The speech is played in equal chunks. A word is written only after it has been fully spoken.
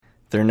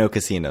There are no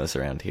casinos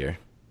around here.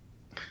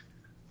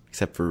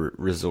 Except for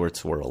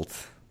Resorts World.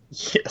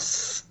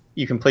 Yes.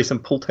 You can play some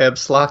pull tab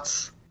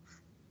slots.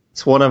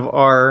 It's one of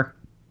our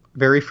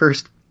very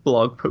first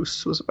blog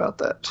posts was about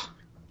that.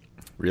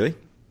 Really?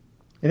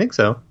 I think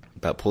so.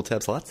 About pull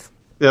tab slots?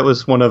 That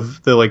was one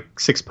of the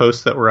 6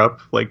 posts that were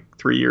up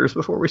 3 years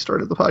before we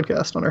started the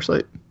podcast on our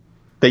site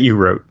that you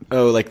wrote.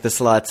 Oh, like the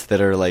slots that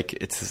are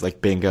it's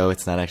like bingo.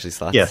 It's not actually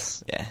slots.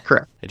 Yes. Yeah.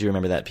 Correct. I do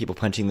remember that. People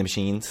punching the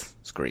machines.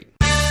 It's great.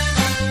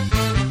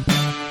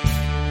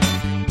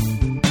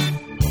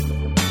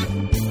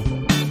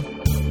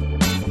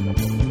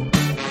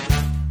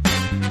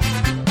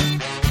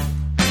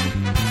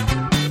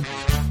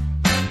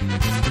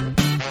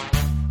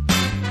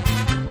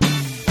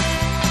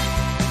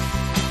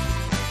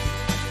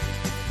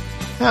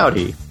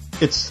 Howdy.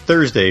 It's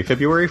Thursday,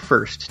 February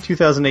 1st,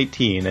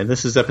 2018, and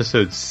this is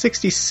episode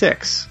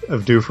 66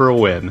 of Due for a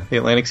Win, the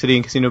Atlantic City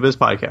and Casino Biz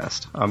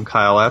podcast. I'm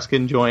Kyle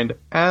Askin, joined,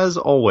 as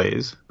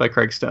always, by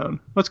Craig Stone.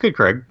 What's good,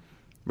 Craig?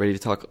 Ready to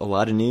talk a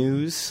lot of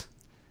news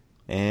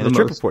and a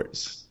trip report.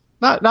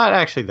 Not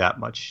actually that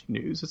much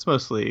news. It's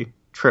mostly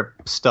trip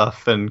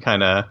stuff and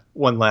kind of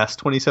one last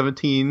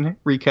 2017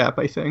 recap,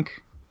 I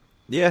think.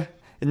 Yeah,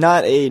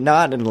 not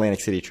an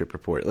Atlantic City trip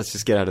report. Let's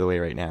just get out of the way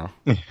right now.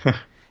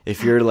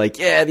 If you're like,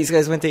 yeah, these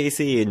guys went to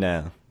AC,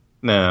 no,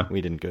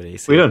 we didn't go to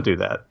AC. We don't do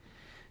that.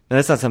 No,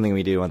 that's not something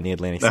we do on the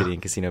Atlantic City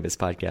and Casino Biz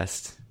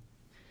podcast.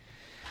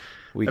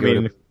 We go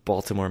to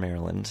Baltimore,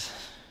 Maryland.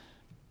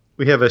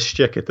 We have a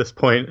shtick at this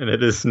point, and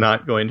it is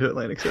not going to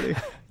Atlantic City.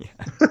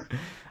 Yeah,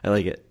 I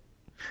like it.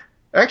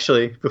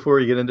 Actually, before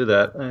we get into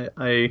that,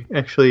 I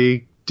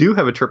actually do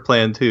have a trip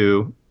planned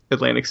to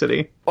Atlantic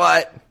City.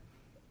 What?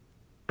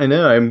 I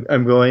know.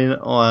 I'm going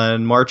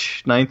on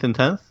March 9th and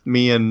 10th.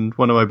 Me and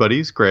one of my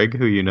buddies, Greg,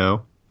 who you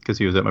know, because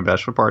he was at my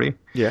bachelor party,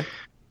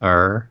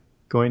 are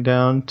going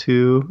down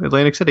to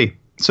Atlantic City.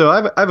 So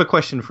I have a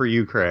question for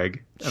you,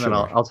 Craig, and then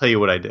I'll tell you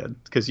what I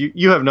did. Because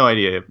you have no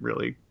idea,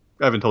 really.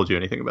 I haven't told you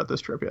anything about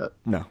this trip yet.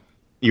 No.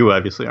 You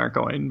obviously aren't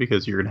going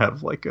because you're going to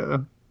have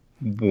a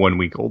 1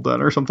 week old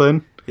then or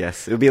something.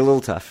 Yes, it would be a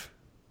little tough.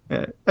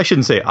 I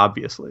shouldn't say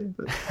obviously,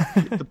 but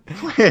the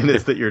plan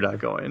is that you're not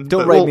going.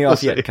 Don't write me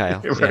off yet,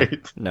 Kyle. Right. Yeah.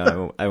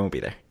 No, I won't be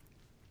there.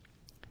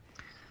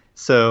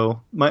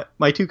 So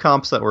my 2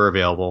 comps that were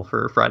available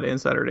for Friday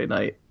and Saturday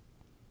night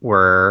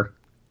were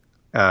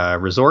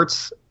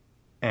Resorts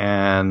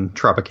and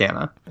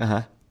Tropicana.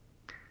 Uh-huh.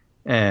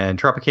 And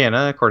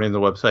Tropicana, according to the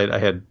website, I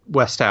had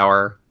West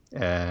Tower,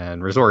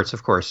 and Resorts,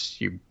 of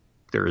course,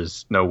 there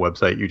is no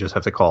website. You just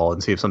have to call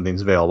and see if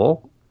something's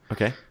available.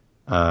 Okay.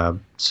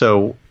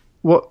 So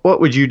what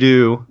would you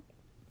do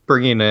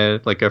bringing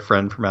a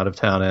friend from out of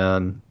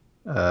town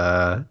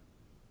in?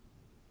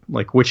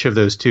 Which of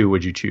those 2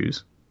 would you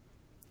choose?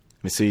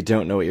 So you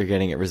don't know what you're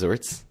getting at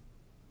Resorts?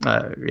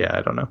 Yeah,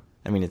 I don't know.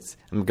 I mean,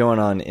 I'm going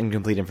on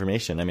incomplete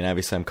information. I mean,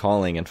 obviously I'm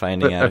calling and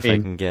finding out if I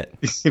can get...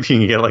 If you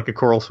can get a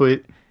Coral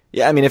Suite?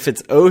 Yeah, I mean, if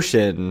it's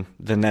Ocean,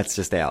 then that's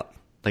just out.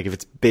 If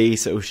it's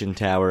base Ocean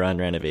Tower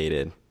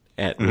unrenovated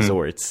at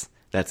Resorts,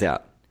 that's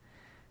out.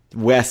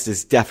 West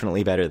is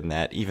definitely better than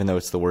that, even though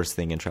it's the worst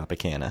thing in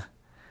Tropicana.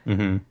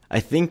 Mm-hmm. I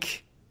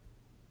think...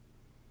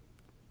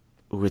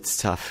 Ooh, it's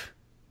tough.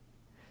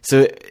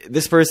 So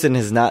this person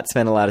has not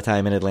spent a lot of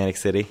time in Atlantic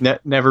City?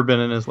 Never been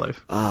in his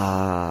life.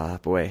 Ah,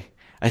 boy.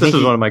 This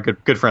was one of my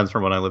good friends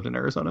from when I lived in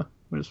Arizona.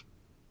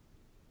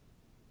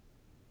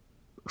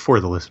 For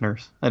the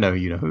listeners. I know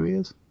you know who he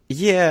is.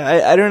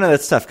 Yeah, I don't know.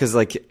 That's tough because,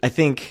 I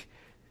think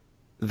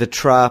the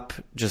Trop,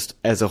 just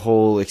as a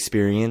whole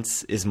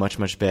experience, is much,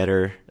 much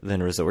better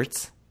than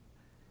Resorts.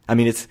 I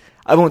mean,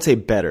 I won't say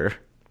better.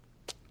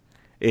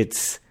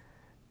 It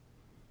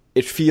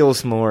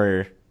feels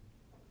more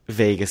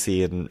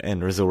Vegas-y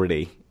and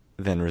resort-y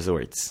than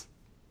Resorts.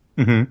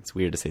 Mm-hmm. It's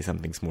weird to say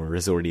something's more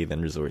resort-y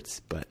than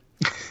Resorts, but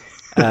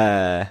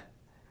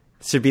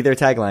should be their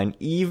tagline.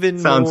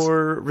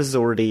 More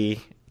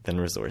resort-y than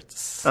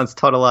Resorts. Sounds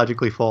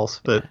tautologically false,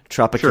 but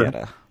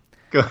Tropicana.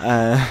 Sure. Go.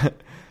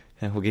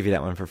 We'll give you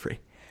that one for free.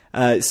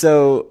 But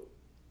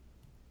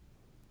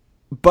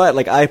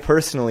I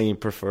personally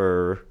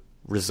prefer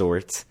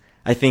Resorts.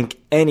 I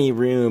think any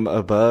room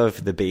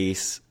above the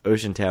base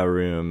Ocean Tower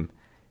room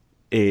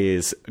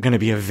is going to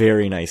be a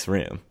very nice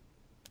room.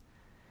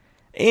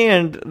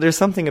 And there's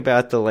something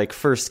about the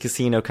first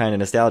casino kind of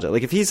nostalgia.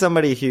 If he's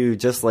somebody who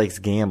just likes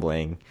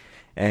gambling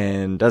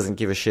and doesn't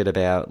give a shit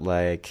about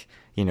the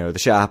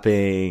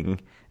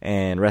shopping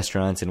and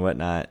restaurants and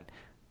whatnot,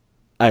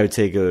 I would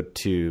say go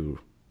to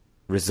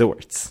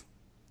Resorts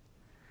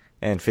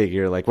and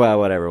figure well,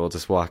 whatever, we'll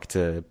just walk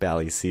to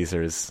Bally's,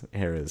 Caesars,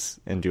 Harrah's,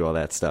 and do all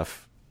that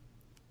stuff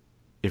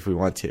if we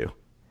want to.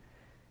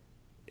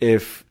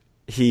 If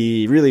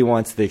he really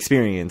wants the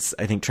experience,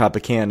 I think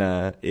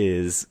Tropicana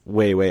is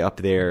way, way up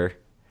there.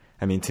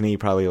 I mean, to me,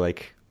 probably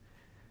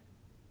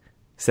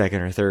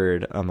second or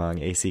third among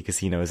AC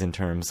casinos in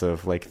terms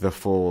of the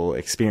full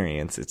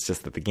experience. It's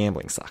just that the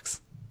gambling sucks.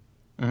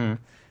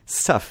 Mm-hmm.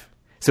 It's tough.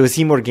 So is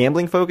he more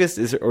gambling focused,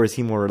 or is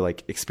he more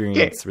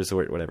experience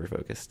resort whatever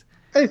focused?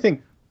 I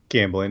think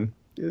gambling.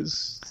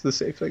 is the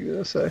safe thing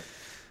to say.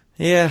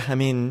 Yeah, I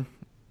mean,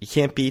 you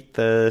can't beat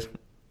the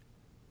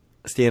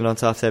stand on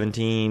soft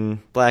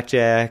 17,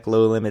 blackjack,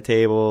 low limit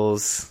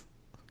tables,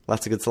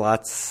 lots of good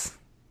slots.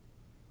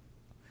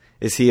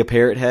 Is he a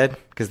parrot head?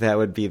 Because that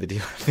would be the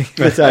deal.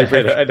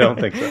 I don't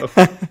think so.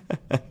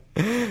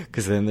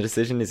 Because then the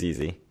decision is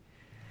easy.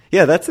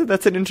 Yeah, that's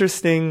an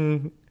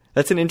interesting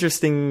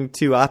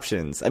two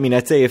options. I mean,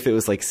 I'd say if it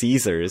was like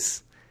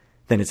Caesars,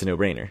 then it's a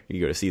no-brainer. You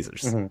go to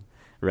Caesars,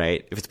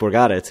 right? If it's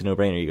Borgata, it's a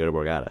no-brainer. You go to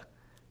Borgata.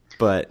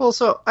 But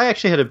so I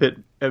actually had a bit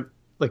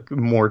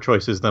more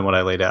choices than what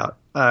I laid out.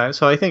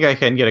 So I think I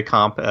can get a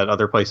comp at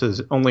other places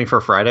only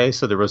for Friday.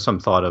 So there was some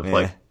thought of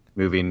like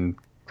moving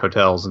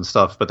hotels and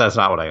stuff, but that's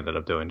not what I ended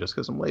up doing just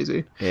because I'm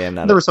lazy. Yeah,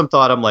 there was some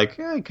thought. I'm like,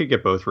 I could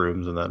get both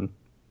rooms and then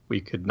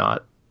we could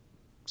not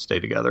stay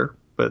together.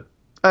 But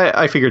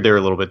I figured they were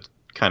a little bit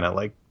kind of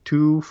like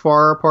too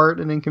far apart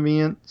and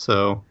inconvenient.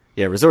 So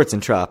yeah, resorts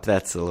and Trop,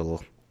 that's a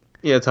little.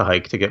 Yeah, it's a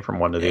hike to get from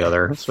one to the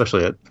other,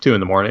 especially at 2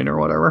 a.m. or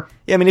whatever.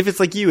 Yeah, I mean, if it's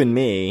like you and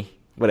me,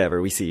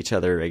 whatever, we see each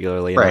other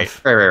regularly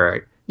enough.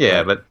 Right.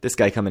 Yeah, but this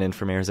guy coming in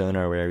from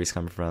Arizona or wherever he's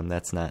coming from,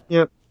 that's not.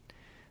 Yep.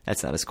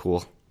 That's not as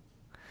cool.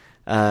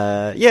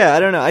 Yeah, I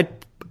don't know.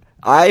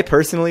 I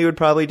personally would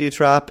probably do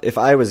Trop. If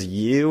I was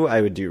you, I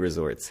would do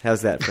resorts.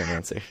 How's that for an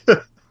answer?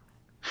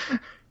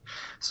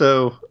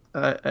 So,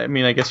 I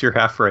mean, I guess you're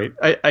half right.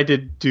 I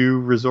did do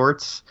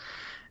resorts,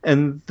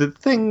 and the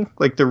thing,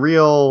 like the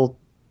real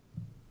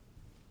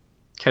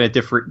kind of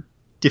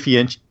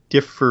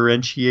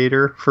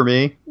differentiator for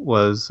me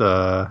was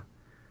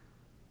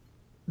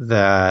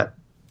that,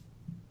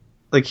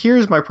 like,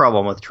 here's my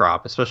problem with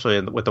Trop, especially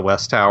with the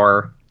West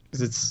Tower,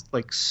 is it's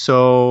like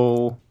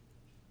so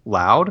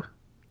loud.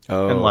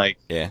 Oh, and like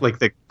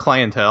the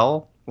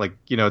clientele, like,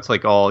 you know, it's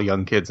like all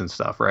young kids and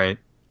stuff, right?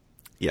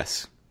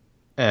 Yes.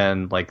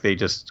 And like they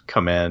just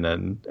come in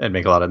and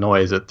make a lot of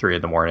noise at 3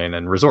 a.m.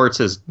 and resorts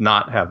does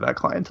not have that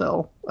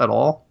clientele at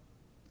all.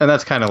 And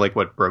that's kind of like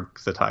what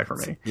broke the tie for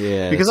me.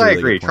 Yeah, because I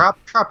agree. Trop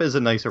is a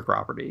nicer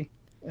property,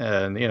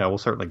 and you know we'll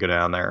certainly go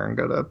down there and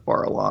go to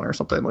Bar-A-Lawn or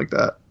something like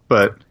that.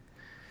 But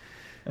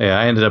yeah,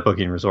 I ended up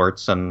booking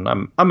resorts, and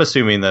I'm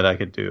assuming that I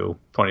could do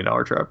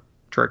 $20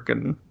 trick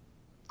and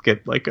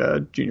get like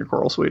a junior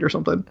coral suite or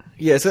something.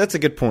 Yeah, so that's a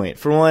good point.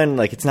 For one,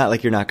 like it's not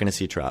like you're not going to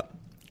see Trop,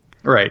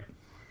 right?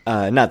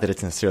 Not that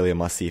it's necessarily a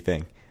must-see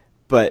thing,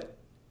 but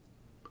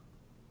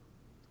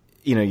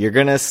you know you're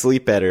going to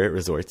sleep better at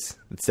resorts.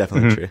 It's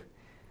definitely true.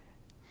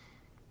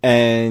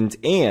 And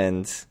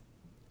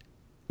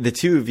the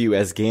two of you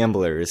as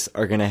gamblers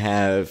are going to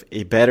have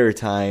a better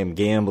time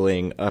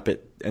gambling up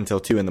until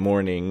 2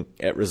 a.m.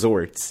 at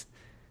resorts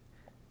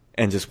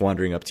and just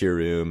wandering up to your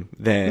room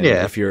than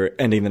if you're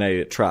ending the night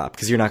at Trop,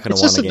 because you're not going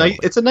to want to gamble.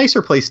 It's a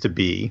nicer place to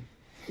be,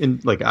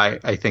 in like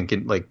I think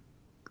in like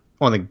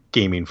on the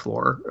gaming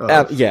floor.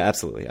 Yeah,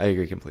 absolutely, I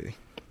agree completely.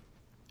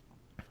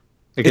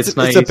 Like it's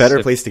nice. It's a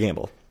better place to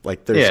gamble.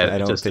 Like I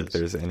don't think is.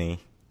 there's any.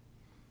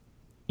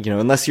 You know,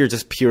 unless you're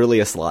just purely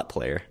a slot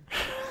player,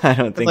 I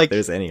don't think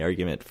there's any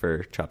argument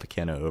for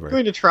Tropicana over.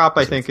 Going to Trop,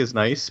 I think, is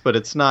nice, but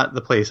it's not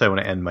the place I want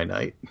to end my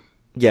night.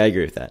 Yeah, I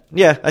agree with that.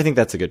 Yeah, I think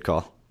that's a good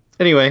call.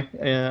 Anyway,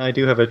 I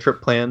do have a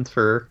trip planned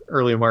for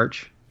early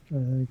March.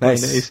 Nice. Going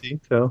to AC,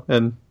 so,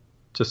 and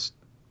just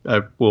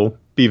I will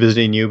be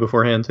visiting you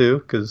beforehand too,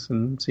 because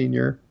I'm seeing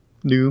your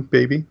new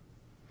baby.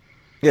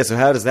 Yeah, so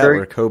how does that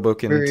work?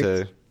 Hoboken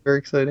to very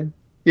exciting.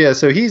 Yeah,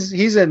 so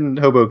he's in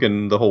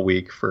Hoboken the whole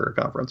week for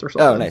a conference or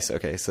something. Oh, nice.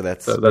 Okay, so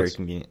that's very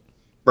convenient.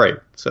 Right.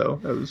 So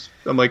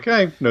I'm like,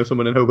 I know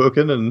someone in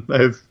Hoboken, and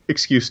I have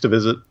excuse to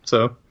visit.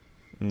 So,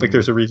 like,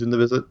 there's a reason to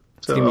visit.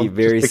 So it's gonna be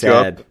very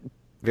sad.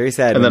 Very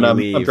sad. And then I'm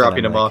leave,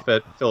 dropping him off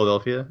at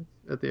Philadelphia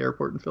at the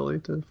airport in Philly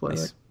to fly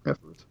back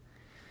afterwards.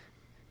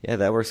 Yeah,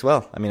 that works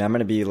well. I mean, I'm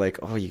gonna be like,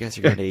 oh, you guys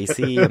are going to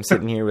AC. I'm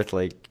sitting here with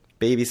like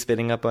baby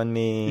spitting up on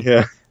me.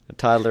 Yeah. A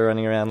toddler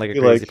running around like a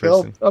crazy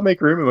person. I'll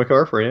make room in my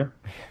car for you.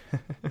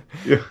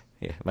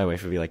 Yeah, my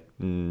wife would be like,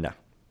 no,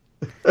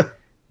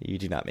 you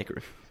do not make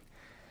room.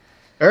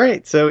 All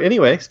right. So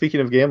anyway,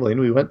 speaking of gambling,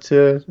 we went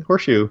to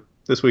Horseshoe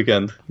this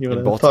weekend. You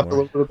want to talk a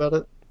little bit about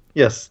it?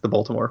 Yes, the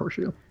Baltimore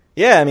Horseshoe.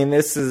 Yeah, I mean, it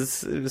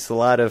was a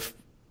lot of,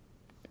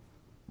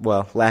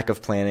 lack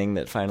of planning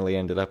that finally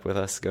ended up with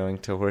us going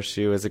to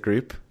Horseshoe as a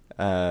group.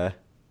 And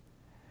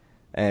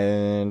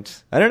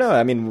I don't know.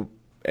 I mean,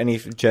 any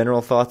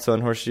general thoughts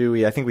on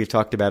Horseshoe? I think we've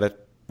talked about it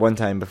one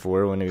time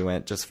before when we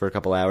went just for a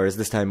couple hours.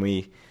 This time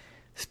we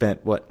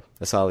spent,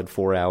 a solid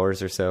 4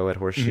 hours or so at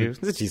Horseshoe.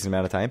 It's a decent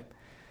amount of time.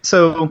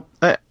 So,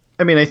 I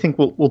mean, I think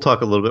we'll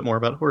talk a little bit more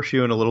about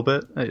Horseshoe in a little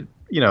bit.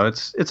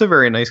 It's a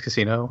very nice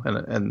casino,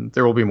 and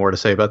there will be more to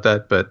say about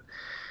that. But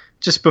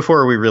just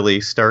before we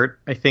really start,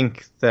 I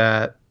think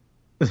that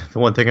the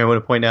one thing I want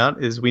to point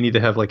out is we need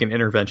to have like an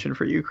intervention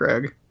for you,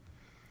 Craig.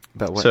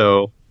 About what?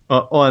 So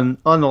on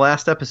the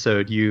last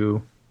episode,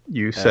 you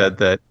said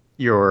that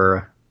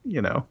your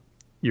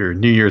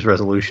New Year's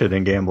resolution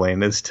in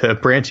gambling is to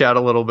branch out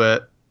a little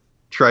bit,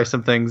 try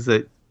some things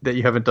that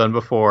you haven't done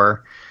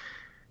before,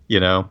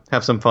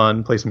 have some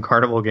fun, play some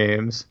carnival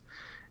games.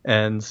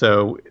 And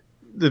so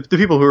the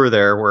people who were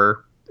there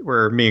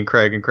were me and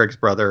Craig's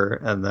brother,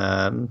 and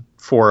then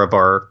 4 of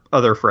our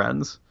other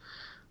friends.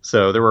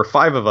 So there were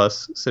 5 of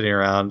us sitting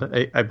around,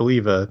 I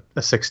believe a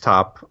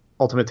 6-top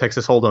Ultimate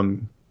Texas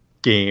Hold'em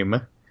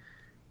game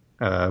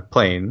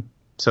playing.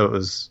 So it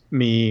was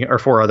me, our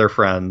 4 other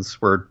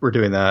friends were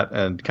doing that,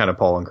 and kind of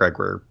Paul and Craig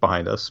were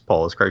behind us.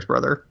 Paul is Craig's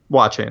brother,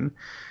 watching.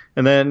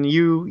 And then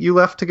you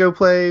left to go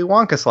play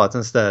Wonka slots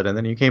instead, and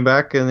then you came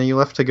back, and then you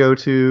left to go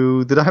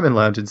to the Diamond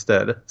Lounge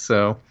instead.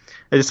 So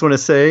I just want to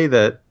say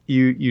that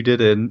you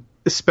did an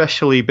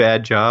especially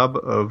bad job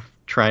of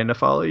trying to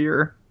follow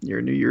your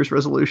New Year's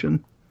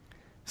resolution.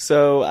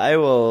 So I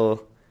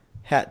will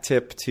hat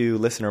tip to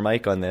listener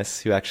Mike on this,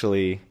 who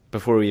actually,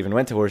 before we even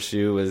went to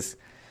Horseshoe, was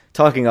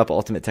talking up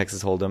Ultimate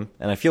Texas Hold'em.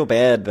 And I feel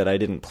bad that I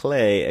didn't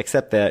play,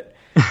 except that,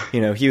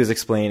 he was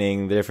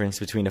explaining the difference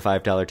between a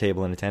 $5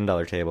 table and a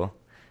 $10 table,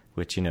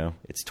 which,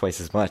 it's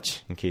twice as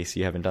much, in case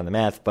you haven't done the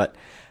math. But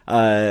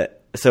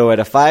so at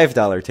a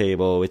 $5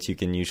 table, which you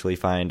can usually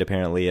find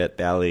apparently at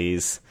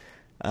Bally's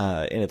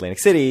in Atlantic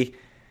City,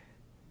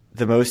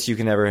 the most you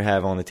can ever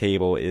have on the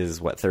table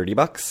is, what, $30?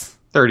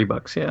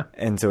 $30, yeah.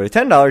 And so at a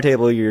 $10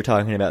 table, you're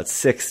talking about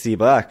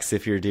 $60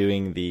 if you're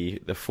doing the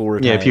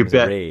 4 times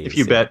raise. If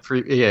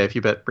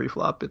you bet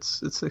pre-flop,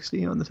 it's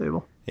 60 on the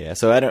table. Yeah.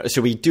 So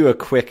should we do a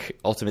quick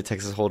Ultimate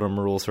Texas Hold'em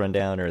rules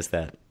rundown, or is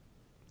that?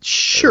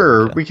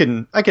 Sure, we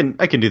can. I can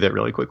do that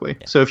really quickly.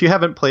 Yeah. So if you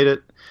haven't played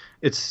it,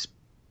 it's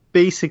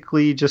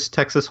basically just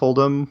Texas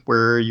Hold'em,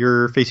 where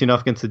you're facing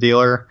off against the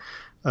dealer,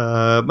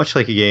 much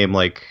like a game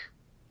like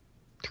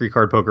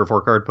 3-card poker,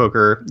 4-card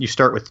poker. You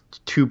start with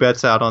 2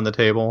 bets out on the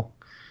table.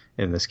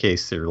 In this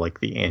case, they're like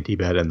the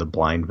anti-bet and the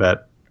blind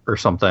bet or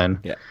something.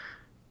 Yeah.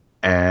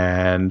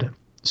 And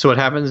so what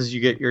happens is you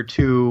get your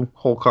 2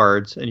 whole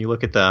cards and you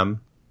look at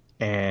them.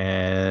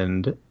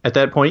 And at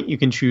that point, you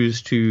can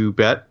choose to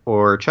bet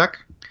or check.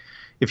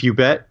 If you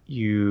bet,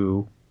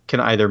 you can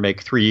either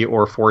make 3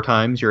 or 4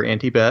 times your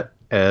anti-bet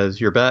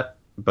as your bet.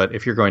 But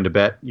if you're going to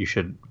bet, you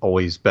should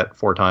always bet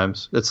 4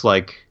 times. It's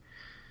like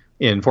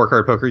in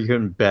 4-card poker, you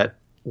can bet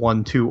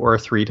 1, 2, or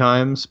 3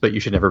 times, but you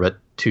should never bet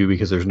 2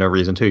 because there's no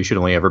reason to. You should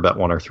only ever bet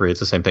 1 or 3. It's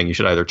the same thing. You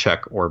should either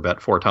check or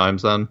bet 4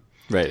 times then.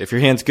 Right. If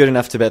your hand's good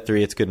enough to bet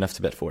 3, it's good enough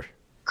to bet 4.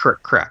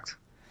 Correct.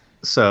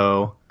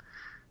 So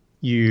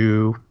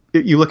you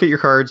look at your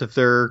cards. If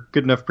they're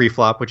good enough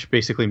pre-flop, which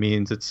basically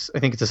means I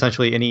think it's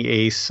essentially any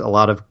ace, a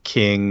lot of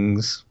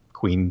kings,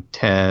 queen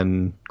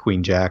 10,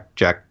 queen jack,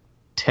 jack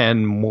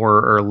 10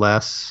 more or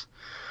less.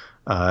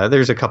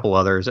 There's a couple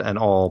others, and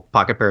all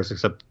pocket pairs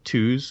except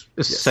 2s,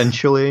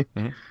 essentially.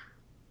 Yes.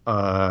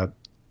 Mm-hmm.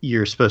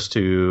 You're supposed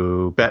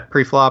to bet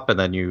pre-flop, and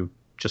then you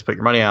just put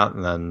your money out,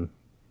 and then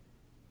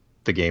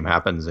the game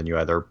happens, and you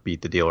either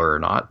beat the dealer or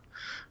not.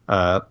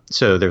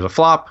 So there's a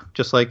flop,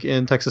 just like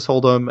in Texas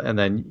Hold'em, and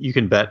then you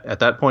can bet at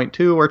that point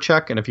too, or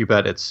check. And if you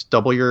bet, it's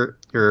double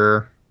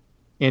your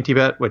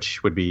anti-bet,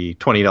 which would be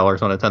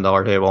 $20 on a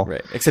 $10 table.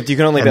 Right. Except you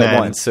can only bet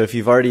once. So if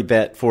you've already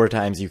bet 4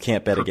 times, you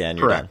can't bet again.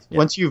 You're correct. Done. Yeah.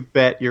 Once you've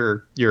bet,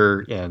 you're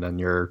in, and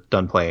you're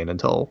done playing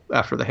until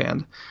after the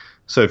hand.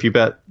 So if you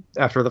bet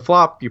after the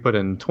flop, you put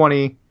in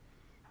 20,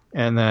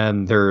 and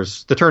then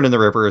there's the turn in the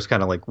river is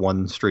kind of like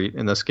one street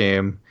in this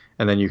game,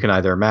 and then you can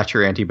either match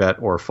your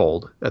anti-bet or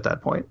fold at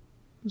that point.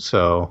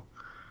 So,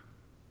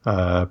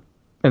 and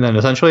then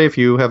essentially, if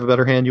you have a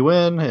better hand, you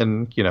win.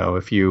 And,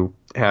 if you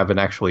have an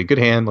actually good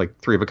hand, like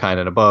 3 of a kind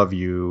and above,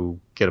 you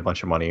get a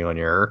bunch of money on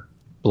your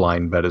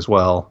blind bet as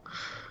well.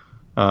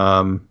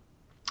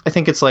 I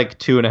think it's like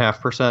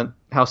 2.5%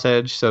 house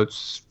edge. So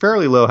it's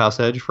fairly low house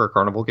edge for a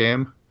carnival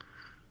game.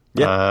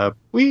 Yeah.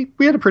 We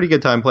had a pretty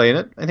good time playing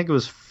it. I think it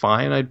was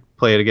fine. I'd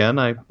play it again.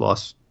 I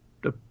lost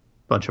a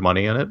bunch of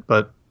money in it,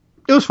 but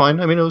it was fine.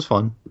 I mean, it was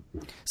fun.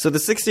 So the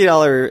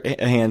 $60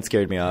 a hand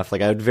scared me off.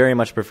 Like, I would very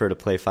much prefer to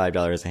play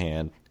 $5 a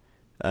hand,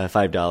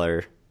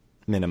 $5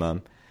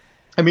 minimum.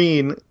 I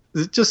mean,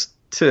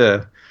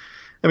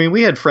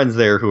 we had friends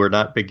there who are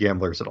not big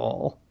gamblers at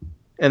all,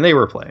 and they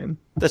were playing.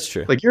 That's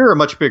true. Like, you're a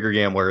much bigger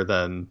gambler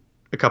than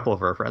a couple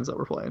of our friends that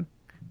were playing.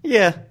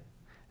 Yeah.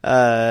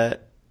 I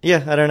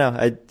don't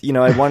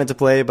know. I wanted to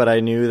play, but I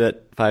knew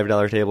that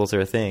 $5 tables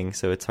are a thing,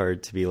 so it's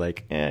hard to be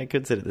like, I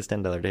could sit at this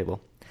 $10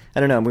 table. I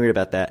don't know. I'm weird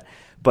about that.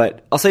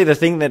 But I'll say the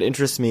thing that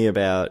interests me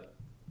about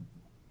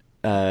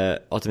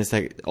Ultimate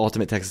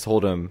Texas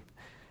Hold'em,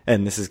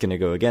 and this is going to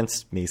go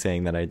against me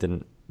saying that I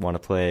didn't want to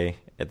play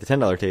at the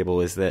 $10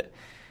 table, is that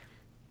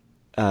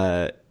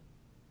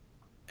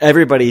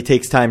everybody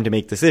takes time to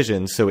make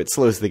decisions, so it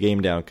slows the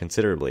game down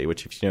considerably,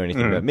 which if you know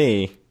anything about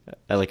me,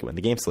 I like it when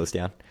the game slows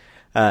down.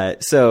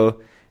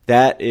 So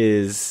that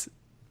is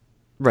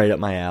right up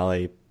my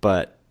alley,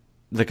 but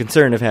the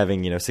concern of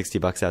having,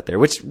 $60 out there,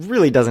 which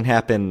really doesn't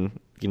happen,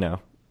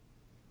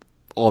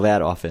 all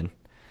that often.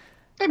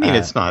 I mean,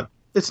 it's not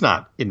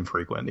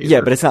infrequent either.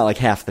 Yeah, but it's not like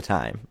half the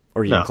time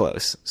or even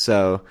close.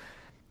 So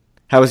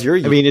how was your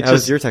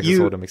Texas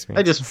Hold'em experience?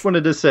 I just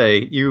wanted to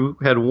say you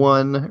had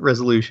one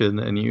resolution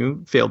and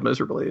you failed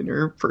miserably in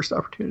your first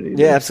opportunity.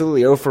 Yeah,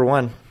 absolutely. 0 for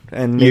 1.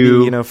 And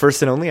maybe,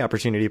 first and only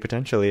opportunity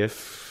potentially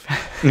if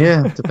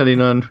Yeah,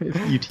 depending on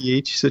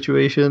UTH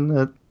situation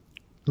at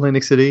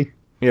Atlantic City.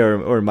 Yeah,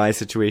 or my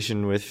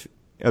situation with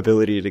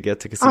ability to get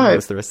to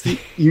casinos the rest of the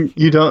year.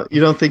 You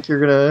don't think you're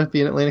gonna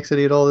be in Atlantic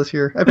City at all this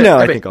year? I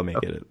think I'll make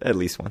it at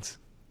least once.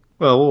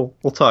 Well,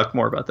 we'll talk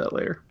more about that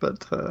later.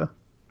 But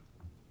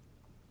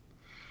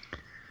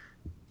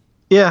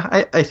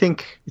yeah, I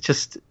think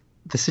just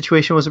the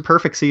situation wasn't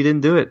perfect, so you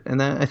didn't do it,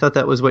 and I thought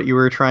that was what you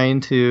were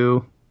trying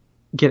to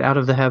get out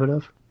of the habit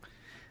of.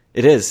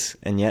 It is,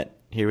 and yet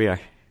here we are.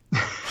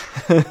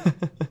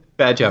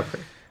 Bad job.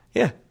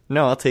 Yeah.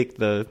 No, I'll take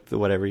the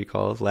whatever you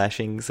call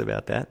lashings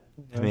about that.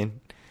 Yeah. I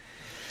mean,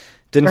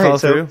 didn't follow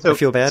through. I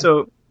feel bad.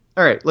 So,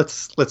 all right,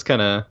 let's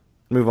kind of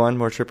move on.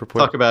 More trip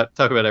report. Talk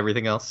about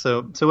everything else.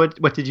 So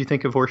what did you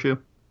think of Horseshoe?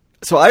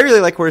 So I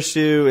really like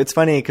Horseshoe. It's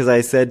funny because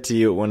I said to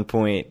you at one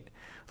point,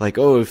 like,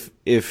 oh,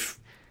 if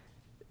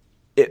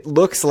it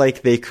looks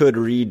like they could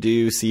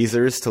redo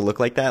Caesars to look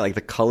like that, like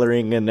the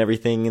coloring and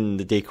everything and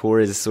the decor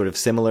is sort of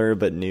similar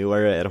but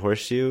newer at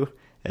Horseshoe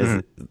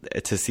as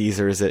to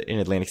Caesars in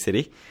Atlantic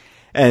City.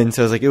 And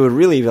so I was like, it would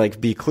really like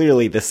be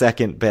clearly the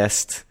second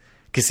best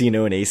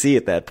casino in AC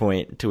at that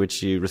point, to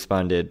which you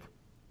responded,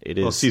 it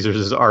is. Well, Caesars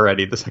is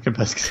already the second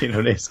best casino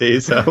in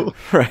AC, so.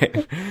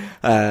 Right.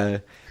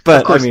 But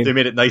of course, if they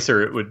made it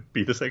nicer, it would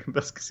be the second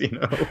best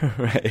casino.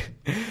 Right.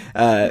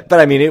 But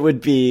I mean, it would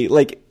be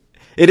like,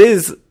 it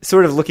is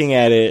sort of looking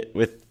at it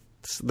with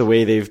the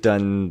way they've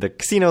done the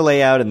casino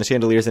layout and the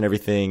chandeliers and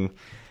everything,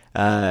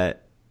 and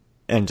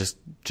just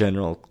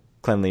general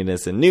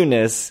cleanliness and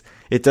newness.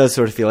 It does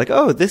sort of feel like,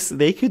 oh,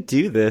 they could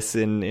do this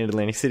in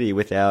Atlantic City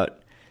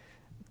without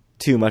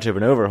too much of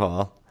an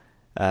overhaul.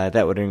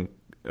 That would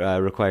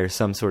require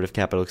some sort of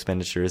capital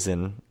expenditures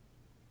in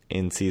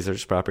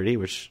Caesars property,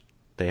 which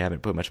they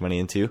haven't put much money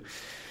into.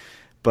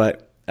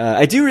 But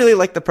I do really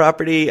like the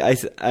property.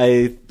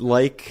 I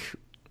like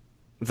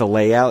the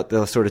layout,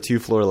 the sort of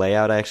 2-floor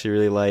layout. I actually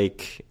really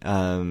like.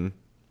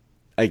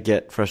 I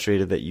get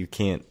frustrated that you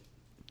can't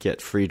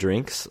get free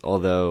drinks,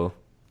 although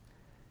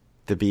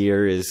the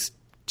beer is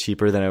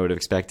cheaper than I would have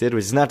expected,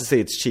 which is not to say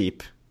it's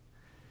cheap,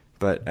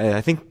 but I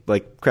think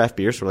like craft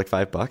beers for like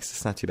 $5.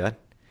 It's not too bad.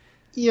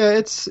 Yeah,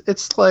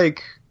 it's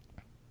like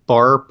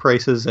bar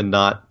prices and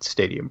not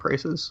stadium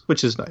prices,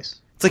 which is nice.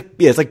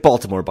 It's like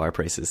Baltimore bar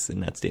prices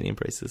and not stadium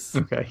prices.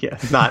 Okay, yeah,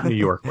 not New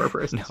York bar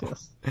prices. No.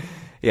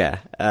 Yes.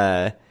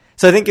 Yeah.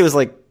 So I think it was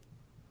like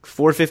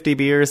 $4.50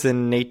 beers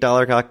and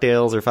 $8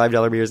 cocktails, or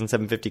 $5 beers and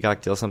 $7.50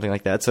 cocktails, something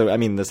like that. So I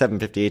mean, the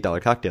 $7.50,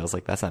 $8 cocktails,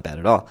 like that's not bad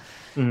at all.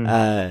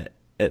 Mm-hmm.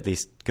 At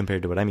least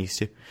compared to what I'm used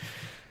to.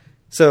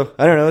 So,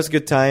 I don't know, it was a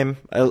good time.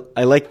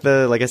 I like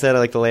like I said, I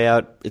like the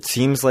layout. It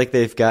seems like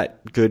they've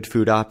got good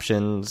food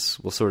options.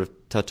 We'll sort of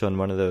touch on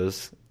one of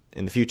those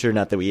in the future.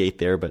 Not that we ate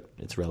there, but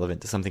it's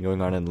relevant to something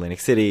going on in Atlantic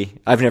City.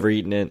 I've never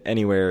eaten it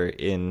anywhere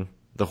in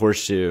the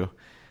Horseshoe.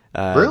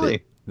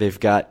 Really? They've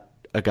got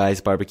a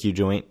Guy's barbecue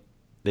joint.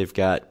 They've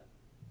got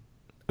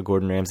a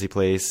Gordon Ramsay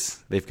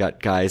place. They've got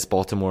Guy's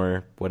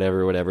Baltimore,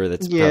 whatever.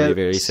 That's probably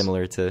very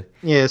similar to.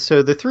 Yeah.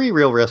 So the 3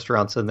 real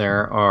restaurants in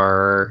there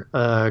are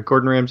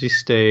Gordon Ramsay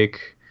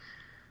Steak,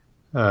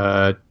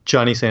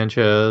 Johnny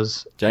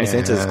Sanchez. Johnny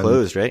Sanchez is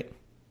closed, right?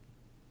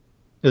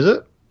 Is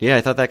it? Yeah,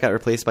 I thought that got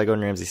replaced by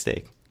Gordon Ramsay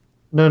Steak.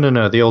 No.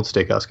 The old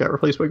steakhouse got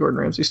replaced by Gordon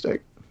Ramsay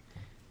Steak.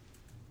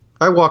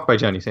 I walked by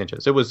Johnny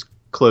Sanchez. It was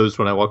closed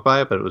when I walked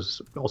by it, but it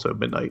was also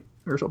midnight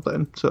or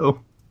something. So,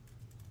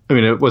 I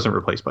mean, it wasn't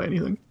replaced by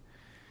anything.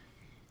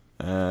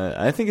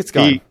 I think it's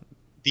gone.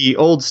 The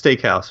old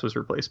steakhouse was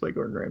replaced by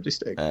Gordon Ramsay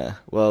Steak.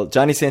 Well,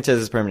 Johnny Sanchez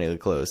is permanently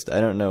closed. I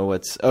don't know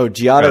what's... Oh,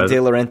 Giotto de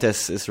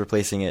Laurentiis is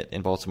replacing it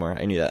in Baltimore.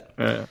 I knew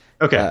that.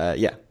 Okay.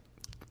 Yeah.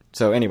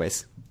 So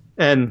anyways.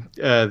 And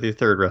the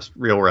third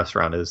real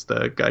restaurant is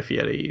the Guy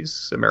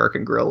Fieri's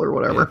American Grill or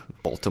whatever. Yeah,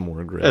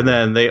 Baltimore Grill. And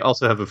then they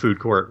also have a food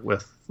court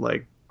with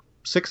like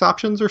 6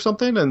 options or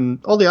something.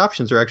 And all the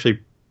options are actually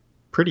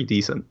pretty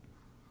decent.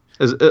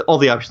 All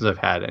the options I've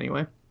had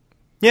anyway.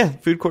 Yeah,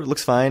 food court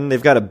looks fine.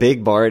 They've got a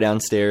big bar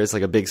downstairs,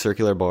 like a big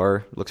circular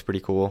bar. Looks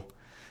pretty cool.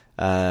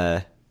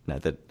 Not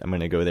that I'm going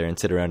to go there and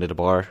sit around at a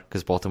bar,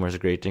 because Baltimore's a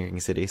great drinking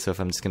city. So if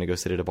I'm just going to go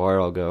sit at a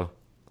bar, I'll go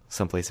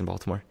someplace in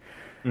Baltimore.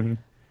 Mm-hmm.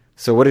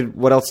 So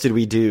what else did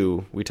we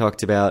do? We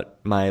talked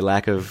about my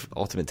lack of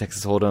Ultimate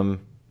Texas Hold'em.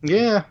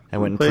 Yeah. I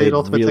went and played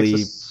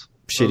really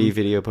shitty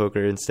video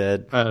poker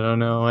instead. I don't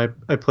know.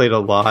 I played a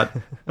lot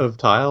of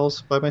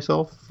tiles by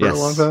myself for a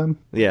long time.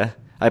 Yeah.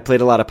 I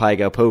played a lot of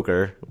Pai-Gow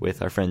poker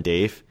with our friend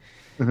Dave.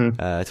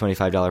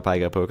 $25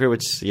 Pai-Gow poker,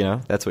 which,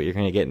 that's what you're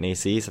going to get in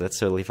AC, so that's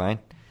totally fine.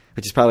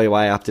 Which is probably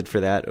why I opted for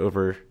that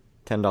over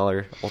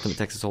 $10 Ultimate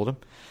Texas Hold'em.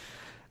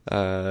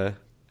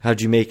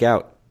 How'd you make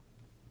out?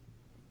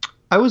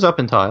 I was up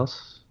in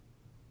tiles.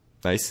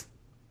 Nice.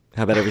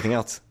 How about everything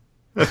else?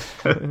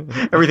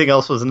 Everything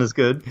else wasn't as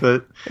good,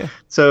 but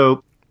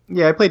so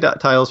I played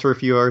tiles for a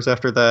few hours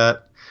after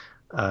that.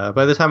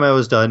 By the time I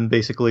was done,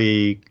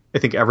 basically, I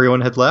think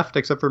everyone had left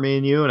except for me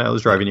and you, and I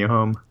was driving you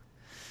home.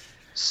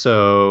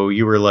 So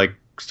you were like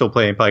still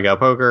playing Pai-Gow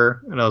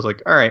poker, and I was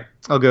like, all right,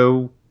 I'll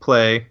go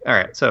play. All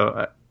right,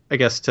 so I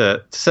guess,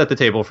 to set the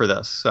table for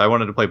this. So I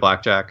wanted to play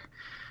blackjack.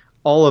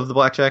 All of the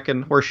blackjack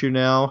and horseshoe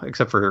now,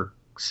 except for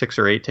 6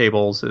 or 8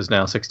 tables, is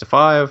now 6 to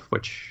 5,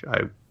 which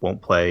I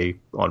won't play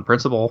on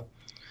principle.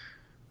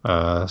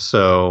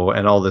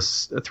 And all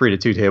this 3 to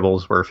 2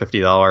 tables were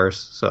 $50.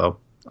 So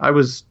I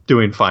was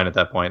doing fine at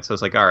that point. So I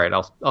was like, all right,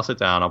 I'll sit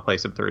down. I'll play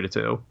some 3 to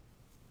 2.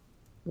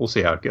 We'll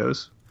see how it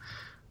goes.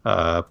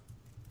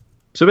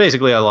 So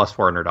basically, I lost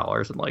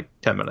 $400 in like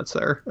 10 minutes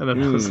there, and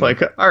then I was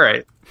like, all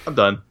right, I'm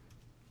done.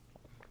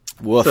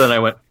 Woof. So then I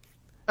went.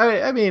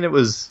 I mean, it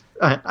was.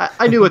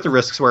 I knew what the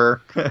risks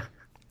were.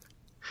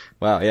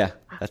 Wow, yeah,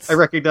 I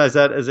recognize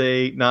that as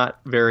a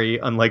not very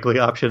unlikely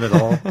option at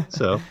all.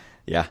 So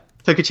yeah,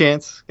 took a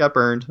chance, got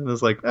burned, and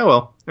was like, oh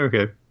well,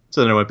 okay.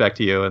 So then I went back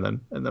to you, and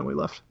then we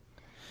left.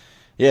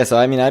 Yeah, so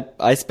I mean,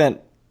 I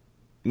spent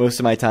most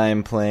of my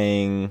time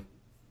playing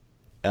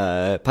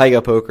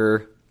Paiga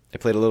poker. I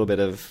played a little bit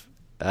of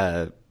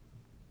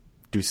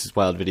Deuce's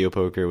Wild Video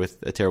Poker with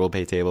a terrible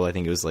pay table. I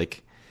think it was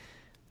like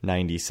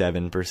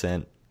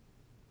 97%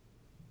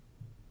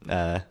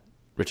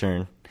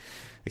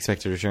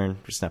 expected return,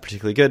 which is not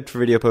particularly good for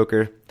video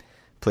poker.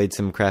 Played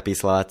some crappy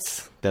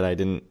slots that I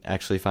didn't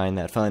actually find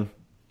that fun.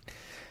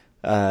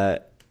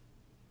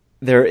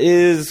 There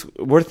is,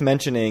 worth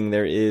mentioning,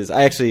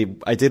 I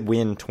did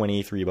win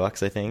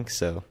 $23, I think,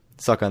 so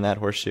suck on that,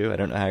 Horseshoe. I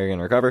don't know how you're going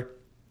to recover.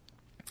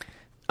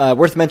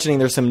 Worth mentioning,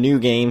 there's some new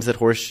games at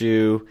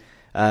Horseshoe.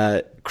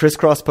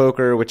 Crisscross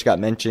Poker, which got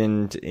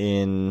mentioned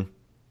in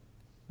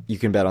You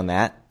Can Bet on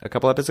That a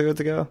couple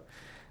episodes ago.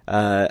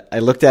 I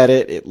looked at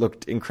it. It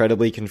looked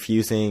incredibly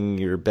confusing.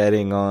 You're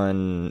betting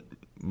on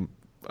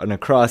a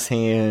cross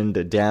hand,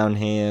 a down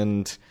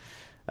hand.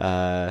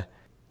 I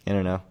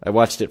don't know. I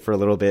watched it for a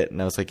little bit,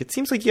 and I was like, it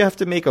seems like you have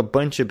to make a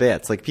bunch of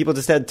bets. Like, people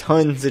just had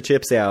tons of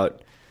chips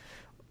out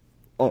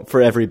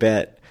for every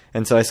bet.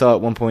 And so I saw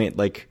at one point,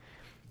 like,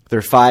 there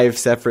are 5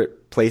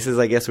 separate places,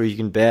 I guess, where you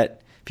can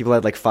bet. People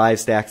had like 5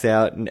 stacks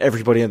out, and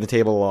everybody on the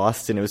table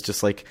lost, and it was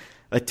just like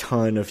a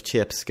ton of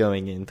chips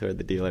going in toward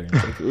the dealer. And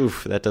it's like,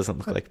 oof, that doesn't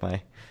look like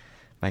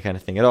my kind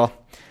of thing at all.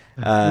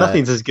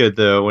 Nothing's as good,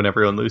 though, when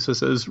everyone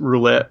loses as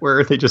roulette,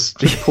 where they just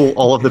pull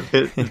all of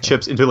the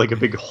chips into like a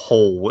big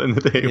hole in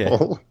the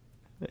table.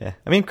 Yeah.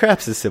 I mean,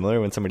 craps is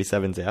similar when somebody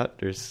sevens out.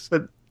 There's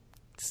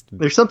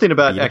something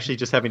about actually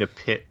just having a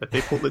pit that they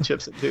pull the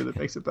chips into that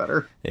makes it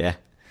better. Yeah.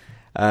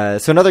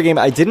 So another game,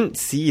 I didn't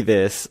see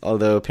this,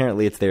 although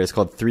apparently it's there. It's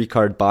called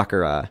 3-Card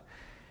Baccarat.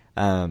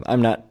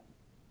 I'm not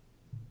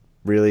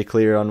really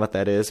clear on what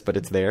that is, but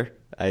it's there.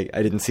 I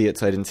didn't see it,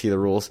 so I didn't see the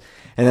rules.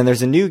 And then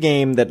there's a new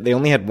game that they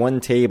only had one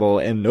table,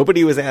 and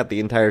nobody was at the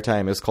entire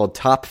time. It was called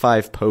Top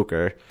 5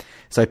 Poker.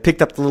 So I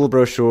picked up the little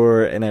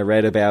brochure, and I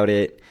read about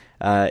it.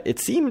 It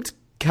seemed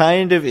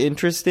kind of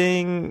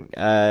interesting,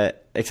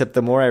 except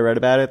the more I read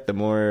about it, the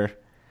more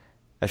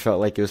I felt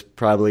like it was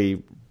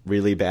probably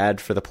really bad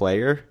for the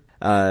player.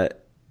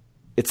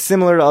 It's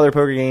similar to other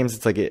poker games.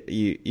 It's like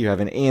you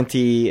have an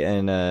ante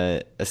and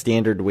a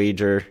standard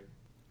wager.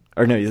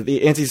 Or no,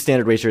 the ante is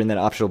standard wager and then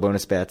optional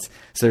bonus bets.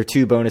 So there are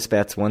 2 bonus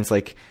bets. One's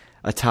like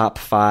a top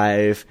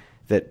 5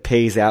 that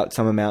pays out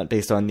some amount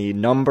based on the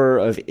number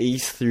of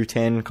ace through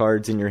 10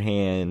 cards in your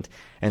hand.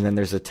 And then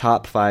there's a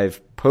top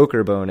 5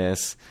 poker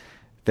bonus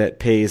that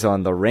pays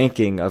on the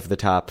ranking of the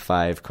top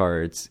 5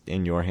 cards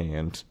in your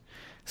hand.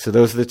 So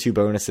those are the 2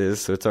 bonuses.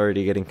 So it's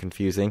already getting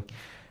confusing.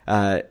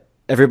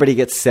 Everybody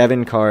gets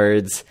 7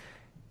 cards.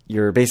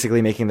 You're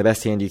basically making the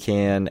best hand you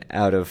can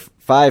out of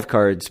 5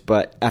 cards,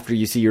 but after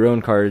you see your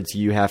own cards,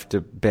 you have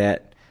to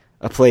bet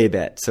a play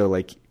bet. So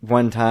like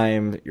one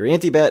time you're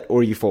anti-bet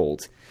or you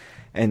fold.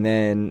 And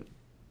then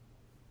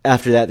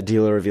after that, the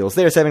dealer reveals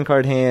their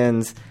 7-card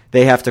hands.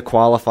 They have to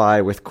qualify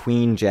with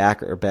queen,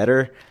 jack, or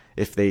better.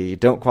 If they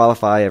don't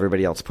qualify,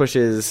 everybody else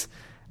pushes,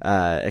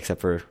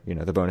 except for,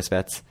 the bonus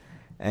bets.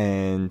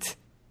 And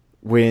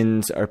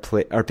wins are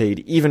paid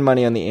even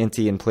money on the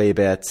ante and play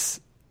bets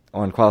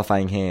on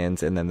qualifying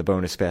hands, and then the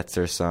bonus bets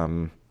are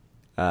some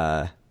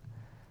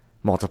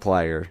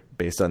multiplier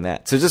based on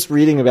that. So just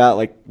reading about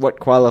like what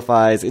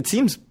qualifies, it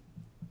seems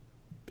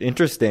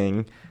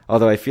interesting,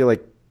 although I feel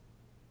like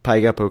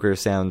Paiga poker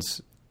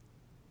sounds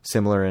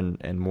similar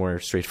and more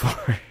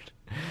straightforward.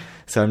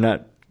 So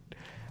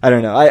I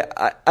don't know.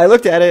 I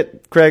looked at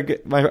it.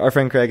 Our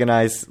friend Craig and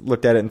I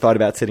looked at it and thought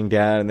about sitting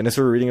down, and then as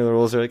we were reading the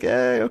rules, we're like,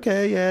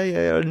 okay,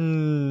 yeah,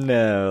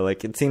 no.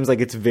 Like, it seems like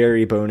it's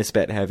very bonus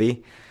bet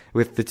heavy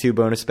with the 2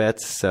 bonus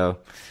bets, so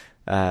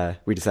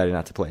we decided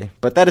not to play.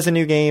 But that is a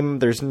new game.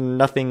 There's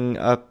nothing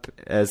up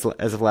as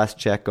of last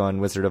check on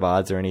Wizard of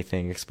Odds or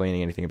anything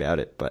explaining anything about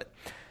it, but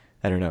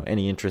I don't know.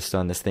 Any interest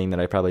on this thing that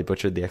I probably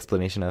butchered the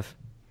explanation of?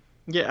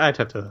 Yeah, I'd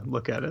have to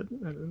look at it.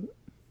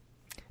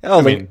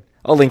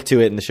 I'll link to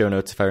it in the show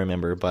notes if I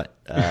remember, but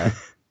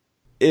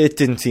it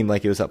didn't seem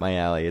like it was up my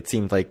alley. It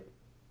seemed like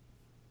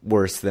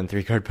worse than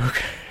 3-Card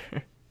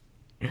Poker.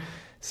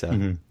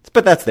 So,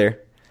 But that's there.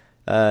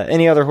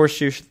 Any other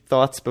Horseshoe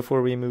thoughts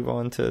before we move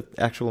on to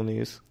actual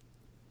news?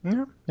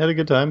 Yeah, had a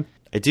good time.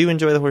 I do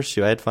enjoy the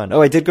Horseshoe. I had fun.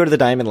 Oh, I did go to the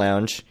Diamond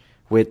Lounge,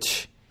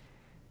 which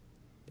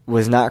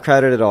was not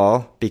crowded at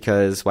all,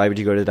 because why would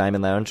you go to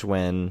Diamond Lounge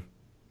when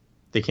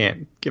they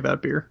can't give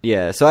out beer?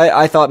 Yeah, so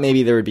I thought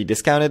maybe there would be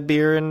discounted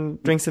beer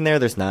and drinks in there.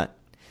 There's not.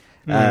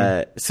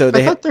 So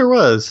I thought there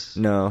was.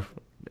 No,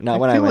 not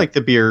when I went. I feel like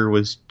the beer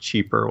was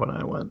cheaper when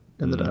I went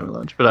in the Diamond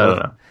Lounge, but I don't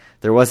know.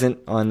 There wasn't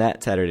on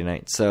that Saturday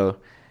night. So,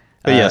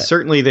 but yeah,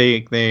 certainly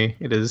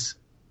it is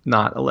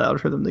not allowed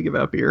for them to give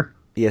out beer.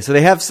 Yeah, so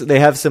they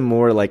have some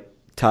more like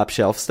top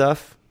shelf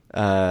stuff.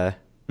 So,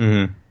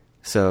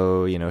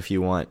 if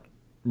you want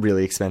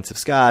really expensive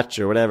scotch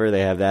or whatever,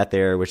 they have that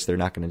there, which they're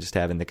not going to just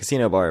have in the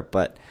casino bar.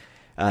 But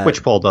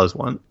which Paul does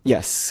want.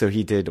 Yes, so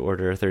he did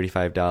order a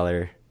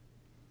 $35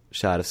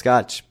 shot of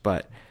scotch,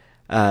 but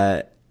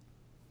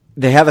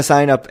they have a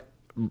sign up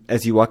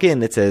as you walk in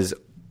that says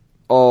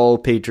all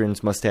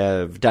patrons must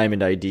have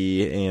Diamond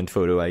ID and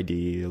photo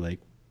ID, like,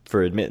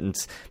 for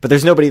admittance. But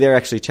there's nobody there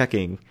actually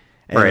checking.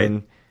 And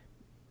right.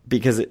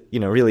 Because,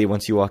 really,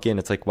 once you walk in,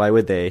 it's like, why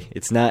would they?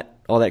 It's not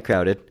all that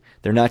crowded.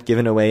 They're not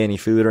giving away any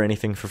food or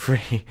anything for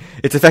free.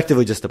 It's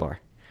effectively just a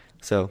bar.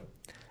 So,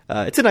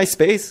 it's a nice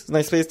space.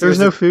 There's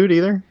no food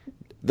either?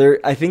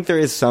 I think there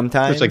is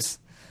sometimes.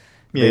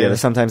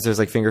 Sometimes there's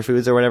like finger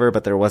foods or whatever,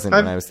 but there wasn't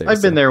when I was there.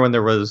 I've been there when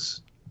there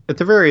was, at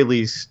the very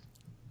least,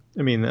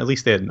 at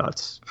least they had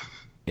nuts.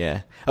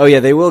 Yeah. Oh, yeah,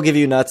 they will give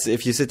you nuts.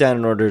 If you sit down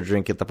and order a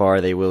drink at the bar,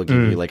 they will give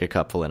you like a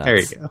cup full of nuts. There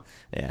you go.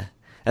 Yeah.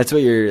 That's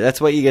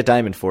what you get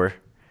Diamond for.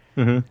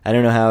 Mm-hmm. I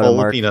don't know how to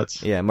mark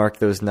peanuts. Yeah, mark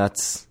those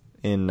nuts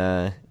in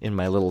my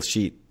little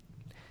sheet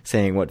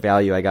saying what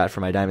value I got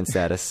for my Diamond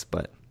status,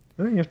 but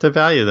you have to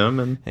value them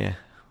and yeah.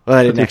 Well,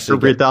 I didn't actually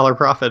get $3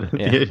 profit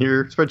in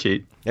your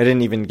spreadsheet. I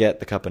didn't even get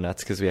the cup of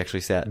nuts because we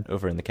actually sat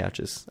over in the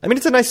couches.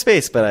 It's a nice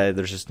space, but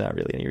there's just not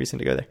really any reason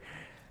to go there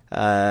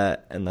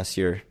unless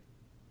you're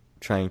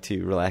trying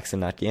to relax and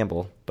not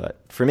gamble.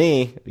 But for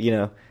me,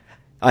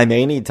 I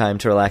may need time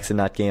to relax and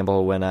not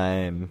gamble when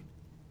I'm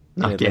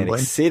in Atlantic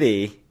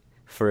City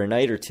for a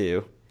night or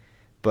two.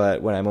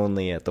 But when I'm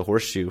only at the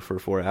Horseshoe for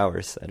 4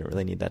 hours, I don't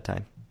really need that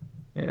time.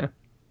 Yeah.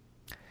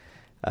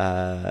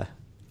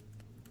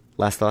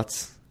 Last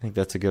thoughts? I think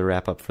that's a good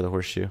wrap up for the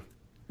Horseshoe.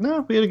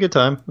 No, we had a good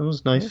time. It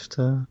was nice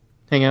to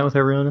hang out with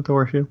everyone at the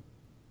Horseshoe.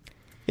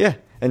 Yeah,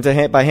 and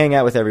by hang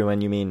out with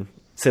everyone, you mean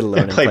sit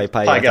alone and play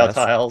Pai-Gow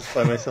tiles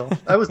by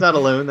myself. I was not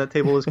alone. That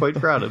table was quite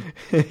crowded.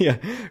 Yeah,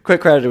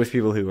 quite crowded with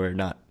people who are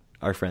not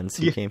our friends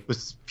who came.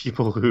 With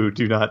people who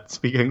do not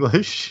speak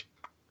English.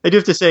 I do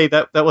have to say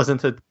that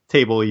wasn't a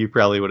table you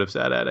probably would have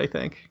sat at, I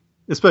think.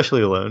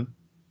 Especially alone.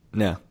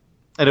 No.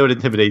 I know it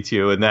intimidates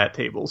you, and that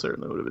table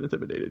certainly would have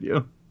intimidated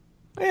you.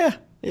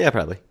 Yeah,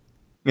 probably.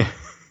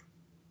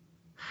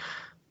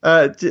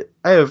 I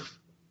have,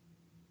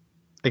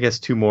 I guess,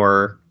 2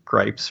 more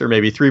gripes, or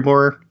maybe 3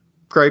 more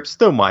gripes,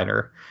 though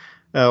minor.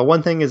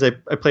 One thing is I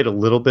played a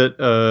little bit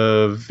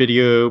of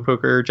video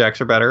poker, Jacks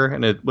or Better,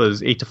 and it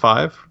was 8 to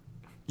 5.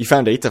 You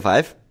found 8 to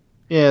 5?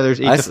 Yeah,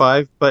 there's 8 to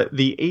 5, but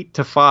the 8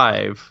 to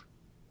 5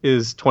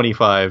 is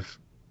 $25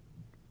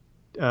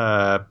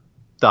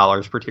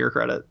 per tier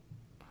credit.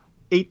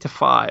 8 to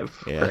 5,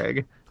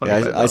 Craig.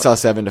 Yeah, I saw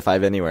 7 to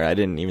 5 anywhere. I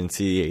didn't even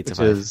see 8 to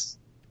 5. Which is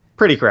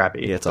pretty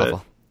crappy. Yeah, it's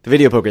awful. The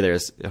video poker there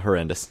is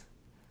horrendous.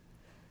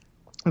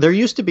 There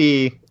used to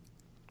be...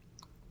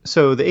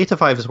 So the 8 to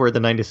 5 is where the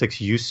 9 to 6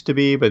 used to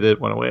be, but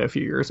it went away a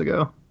few years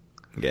ago.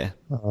 Yeah.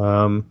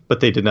 But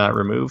they did not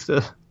remove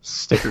the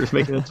stickers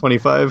making it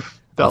 $25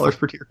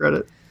 per tier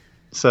credit.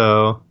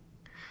 So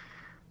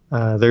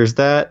there's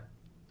that.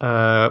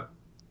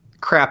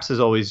 Craps is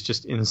always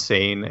just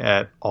insane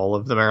at all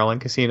of the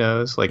Maryland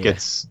casinos. Like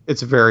it's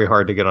very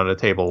hard to get on a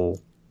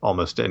table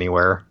almost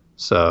anywhere.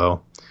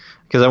 So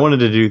because I wanted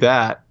to do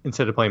that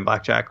instead of playing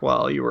blackjack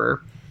while you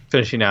were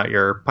finishing out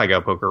your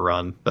Pai-Gow poker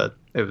run, but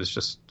it was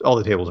just all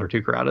the tables were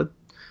too crowded.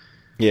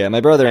 Yeah,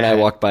 my brother and I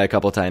walked by a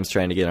couple times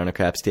trying to get on a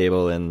craps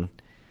table, and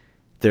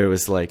there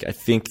was I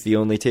think the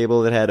only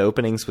table that had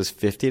openings was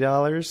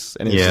 $50.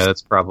 And it was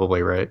that's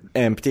probably right.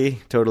 Empty,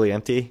 totally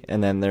empty.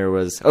 And then there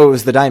was, it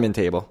was the Diamond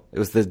table. It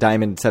was the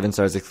Diamond 7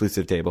 Stars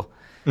exclusive table.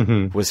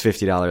 Mm-hmm. Was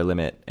 $50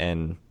 limit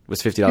and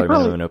was $50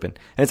 minimum open.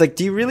 And it's like,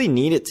 do you really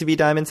need it to be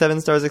Diamond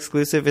 7 Stars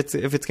exclusive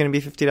if it's going to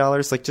be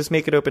 $50? Like, just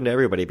make it open to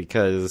everybody,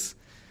 because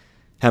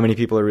how many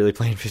people are really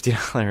playing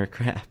 $50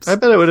 craps? I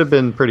bet it would have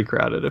been pretty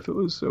crowded if it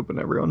was open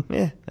to everyone.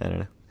 Yeah, I don't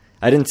know.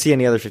 I didn't see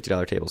any other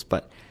 $50 tables,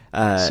 but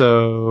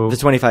so the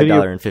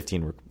 $25 and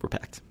 15 were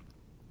packed.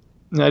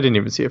 I didn't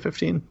even see a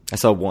 15. I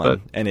saw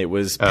one, and it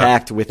was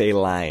packed with a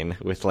line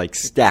with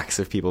stacks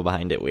of people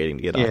behind it waiting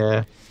to get on.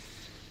 Yeah.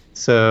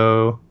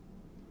 So,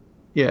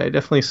 I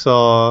definitely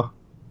saw.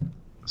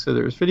 So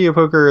there's video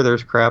poker,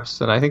 there's craps,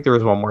 and I think there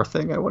was one more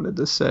thing I wanted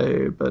to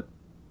say, but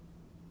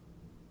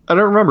I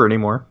don't remember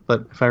anymore.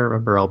 But if I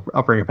remember,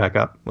 I'll bring it back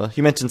up. Well,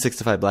 you mentioned 6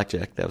 to 5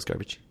 blackjack. That was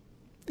garbage.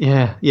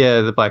 Yeah,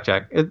 the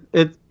blackjack.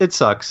 It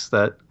sucks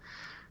that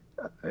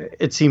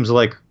it seems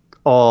like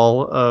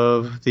all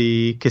of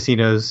the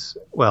casinos,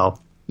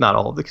 well, not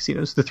all of the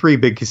casinos, the 3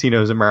 big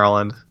casinos in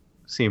Maryland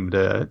seem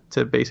to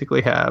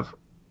basically have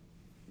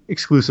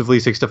exclusively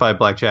 6 to 5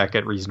 blackjack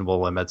at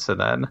reasonable limits, and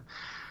then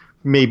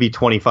maybe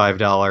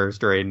 $25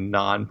 during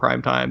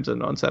non-prime times,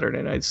 and on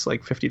Saturday nights,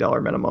 like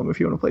 $50 minimum if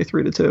you want to play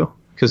 3-2.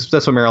 Because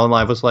that's what Maryland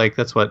Live was like.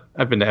 That's what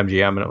I've been to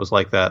MGM, and it was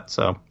like that.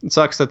 So it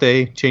sucks that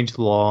they changed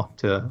the law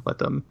to let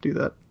them do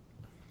that.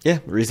 Yeah,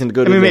 reason to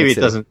go to. I mean, maybe it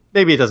doesn't.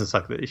 Maybe it doesn't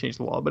suck that they changed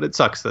the law, but it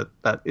sucks that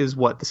that is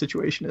what the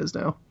situation is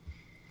now.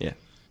 Yeah,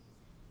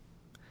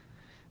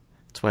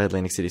 that's why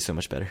Atlantic City is so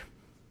much better.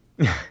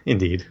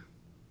 Indeed.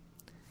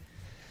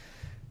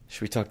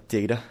 Should we talk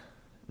data,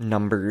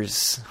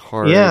 numbers,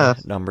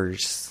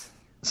 numbers?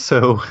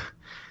 So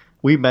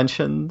we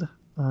mentioned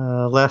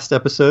last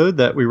episode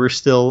that we were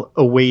still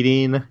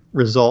awaiting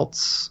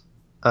results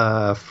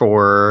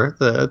for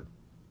the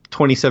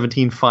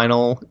 2017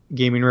 final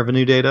gaming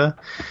revenue data,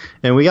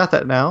 and we got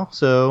that now.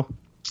 So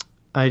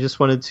I just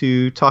wanted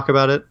to talk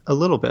about it a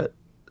little bit.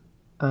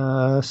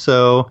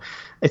 So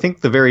I think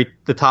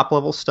the top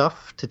level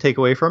stuff to take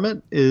away from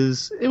it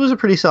is it was a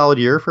pretty solid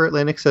year for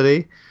Atlantic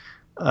City.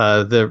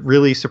 The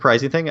really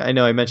surprising thing, I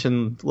know I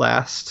mentioned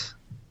last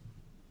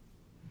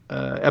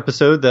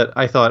episode that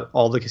I thought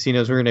all the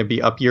casinos were going to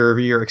be up year over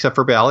year except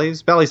for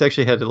Bally's. Bally's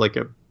actually had like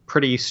a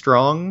pretty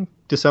strong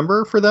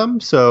December for them,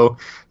 so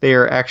they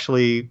are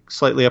actually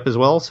slightly up as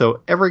well.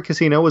 So every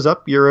casino was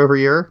up year over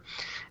year.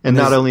 And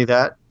not only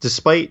that,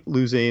 despite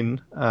losing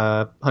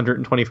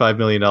 $125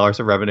 million of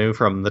revenue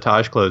from the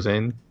Taj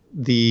closing,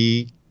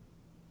 the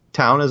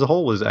town as a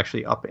whole was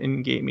actually up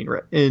in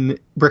in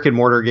brick and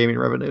mortar gaming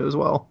revenue as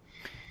well.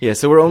 Yeah,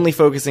 so we're only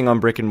focusing on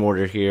brick and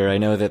mortar here. I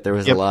know that there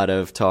was a lot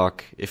of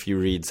talk, if you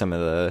read some of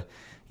the,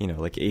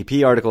 like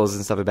AP articles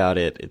and stuff about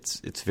it,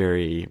 it's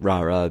very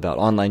rah-rah about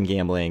online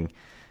gambling.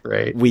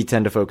 Right. We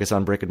tend to focus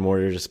on brick and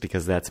mortar just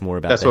because that's more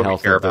about the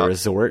health of the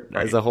resort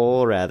as a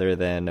whole rather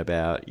than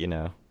about,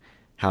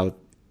 how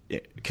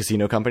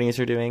casino companies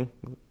are doing.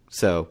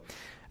 So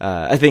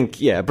I think,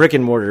 brick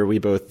and mortar, we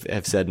both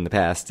have said in the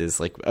past, is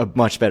like a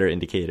much better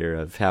indicator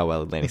of how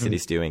well Atlantic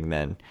City's doing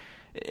than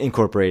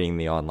incorporating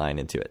the online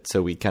into it.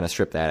 So we kind of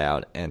strip that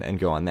out and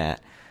go on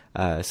that.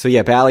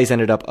 Bally's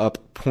ended up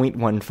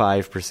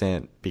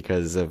 0.15%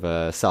 because of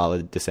a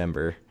solid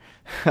December.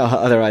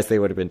 Otherwise, they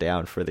would have been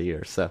down for the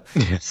year. So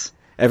yes,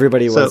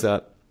 everybody was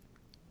up.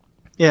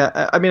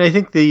 Yeah, I mean, I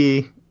think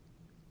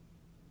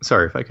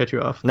sorry if I cut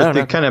you off. No,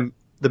 kind of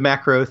the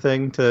macro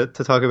thing to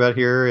talk about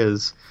here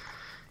is,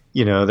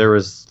 there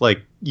was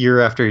like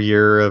year after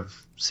year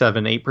of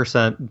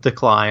 7-8%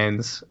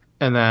 declines.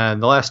 And then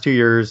the last 2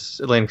 years,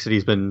 Atlantic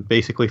City's been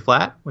basically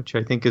flat, which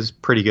I think is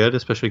pretty good,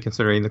 especially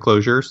considering the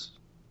closures.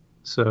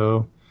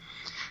 So,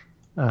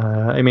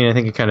 I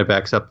think it kind of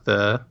backs up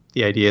the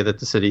idea that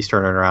the city's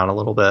turning around a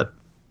little bit.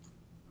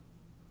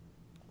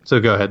 So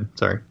go ahead.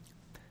 Sorry.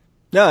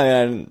 No,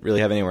 I didn't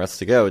really have anywhere else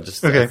to go.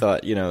 Just okay. I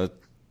thought,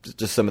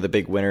 just some of the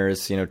big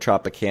winners.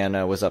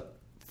 Tropicana was up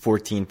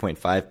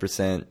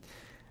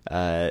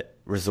 14.5%.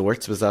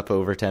 Resorts was up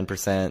over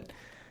 10%.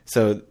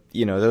 So,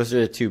 those are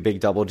the two big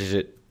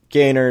double-digit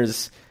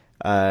gainers.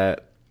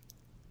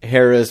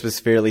 Harrah's was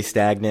fairly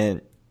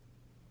stagnant,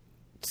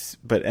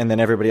 and then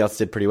everybody else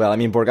did pretty well. I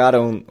mean,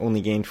 Borgata only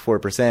gained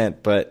 4%,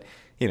 but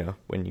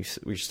when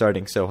you're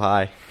starting so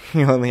high,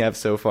 you only have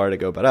so far to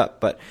go but up.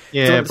 But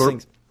yeah,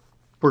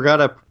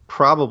 Borgata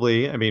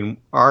probably. I mean,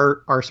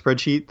 our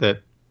spreadsheet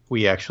that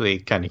we actually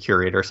kind of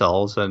curate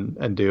ourselves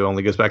and do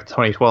only goes back to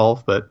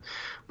 2012, but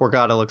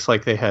Borgata looks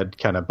like they had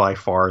kind of by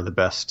far the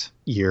best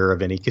year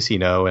of any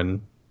casino,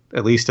 and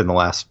at least in the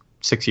last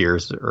 6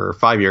 years or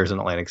 5 years in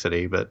Atlantic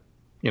City, but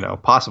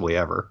possibly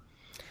ever.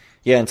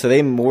 Yeah, and so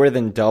they more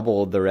than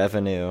doubled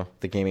the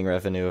gaming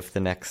revenue of the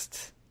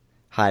next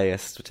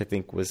highest, which I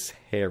think was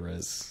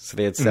Harrah's. So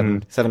they had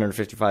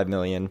 $755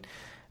 million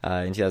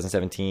in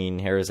 2017.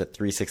 Harrah's at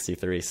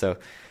 $363. So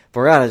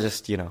Borgata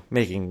just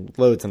making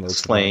loads and loads.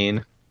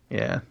 Slain,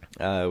 yeah.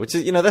 Which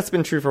is that's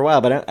been true for a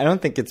while, but I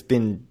don't think it's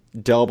been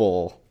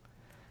double.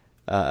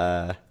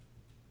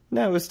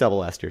 No, it was double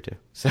last year too.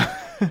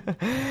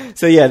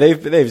 So, yeah,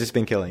 they've just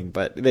been killing,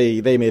 but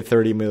they made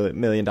 $30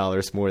 million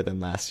more than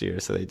last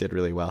year, so they did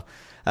really well.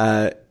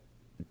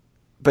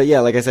 But yeah,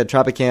 like I said,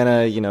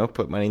 Tropicana,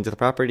 put money into the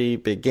property,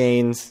 big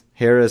gains.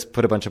 Harrah's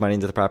put a bunch of money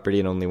into the property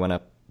and only went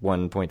up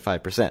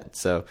 1.5%.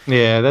 So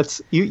yeah,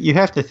 that's you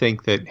have to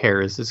think that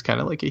Harrah's is kind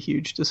of like a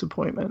huge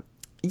disappointment.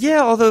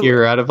 Yeah, although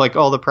you're out of like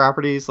all the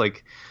properties,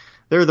 like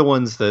they're the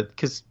ones that,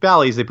 because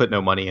Bally's they put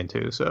no money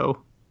into,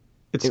 so.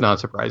 It's not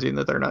surprising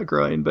that they're not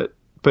growing, but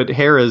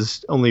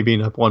Harrah's only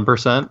being up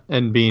 1%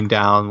 and being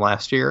down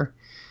last year,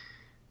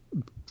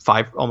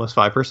 almost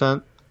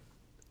 5%.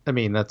 I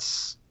mean,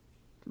 that's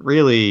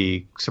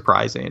really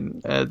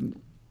surprising. And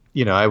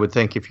I would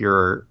think if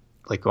you're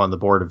like on the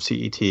board of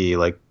CET,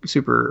 like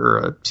or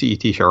a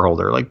CET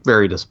shareholder, like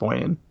very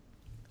disappointing.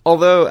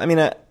 Although, I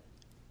mean,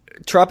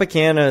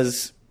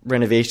 Tropicana's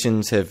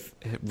renovations have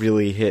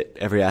really hit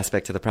every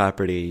aspect of the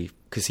property: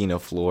 casino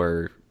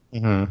floor.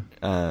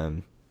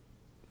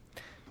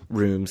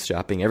 Rooms,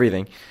 shopping,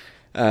 everything.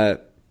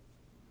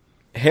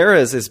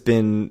 Harrah's has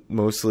been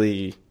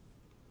mostly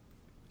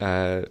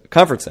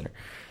conference center.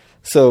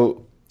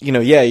 So,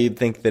 you'd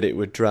think that it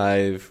would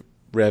drive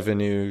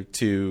revenue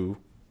to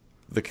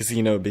the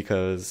casino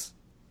because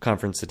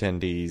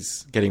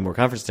getting more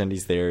conference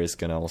attendees there is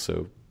going to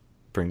also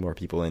bring more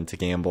people in to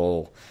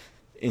gamble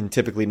in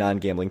typically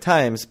non-gambling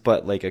times.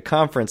 But like a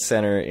conference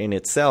center in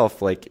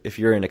itself, like if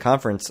you're in a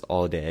conference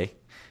all day,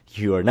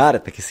 you are not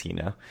at the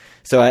casino.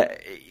 So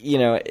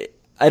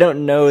I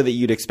don't know that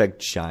you'd expect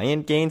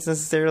giant gains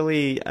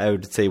necessarily. I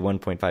would say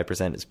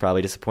 1.5% is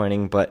probably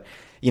disappointing, but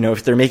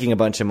if they're making a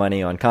bunch of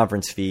money on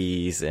conference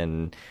fees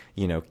and,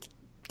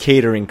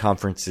 catering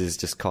conferences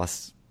just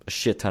costs a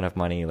shit ton of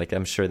money. Like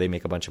I'm sure they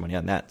make a bunch of money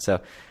on that.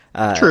 So,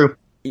 true.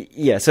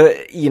 Yeah. So,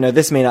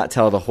 this may not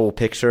tell the whole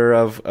picture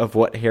of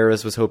what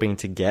Harrah's was hoping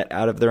to get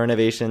out of the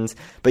renovations,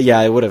 but yeah,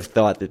 I would have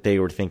thought that they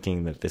were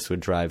thinking that this would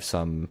drive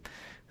some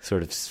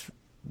sort of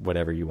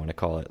whatever you want to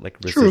call it, like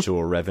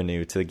residual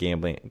revenue to the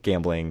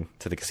gambling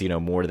to the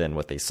casino more than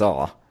what they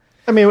saw.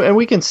 I mean, and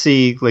we can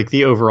see like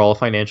the overall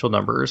financial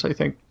numbers. I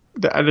think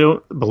I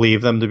don't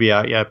believe them to be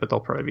out yet, but they'll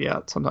probably be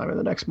out sometime in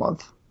the next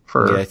month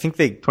for I think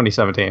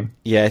 2017.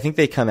 Yeah, I think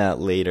they come out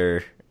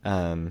later.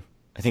 I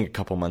think a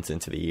couple months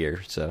into the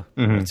year. So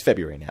it's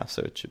February now,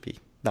 so it should be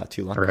not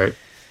too long. All right.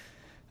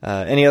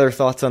 Any other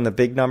thoughts on the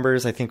big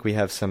numbers? I think we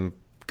have some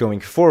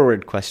going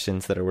forward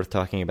questions that are worth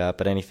talking about,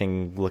 but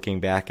anything looking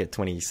back at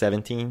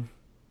 2017?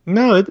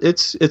 No,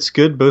 it's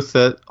good both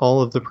that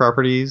all of the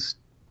properties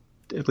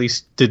at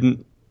least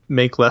didn't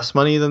make less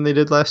money than they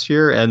did last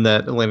year, and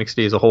that Atlantic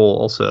City as a whole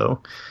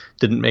also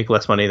didn't make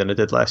less money than it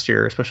did last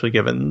year, especially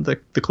given the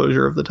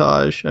closure of the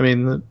Taj. I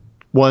mean,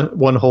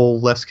 one whole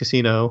less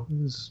casino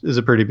is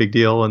a pretty big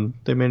deal, and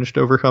they managed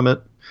to overcome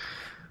it.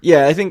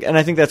 Yeah, I think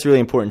that's really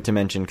important to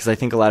mention, because I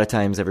think a lot of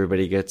times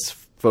everybody gets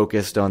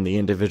focused on the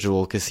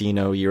individual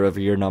casino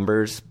year-over-year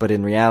numbers, but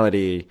in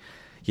reality,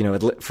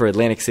 for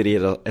Atlantic City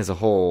as a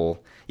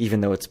whole,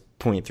 even though it's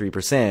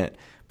 0.3%,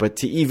 but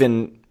to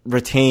even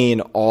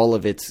retain all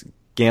of its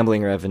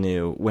gambling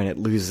revenue when it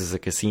loses a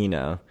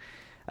casino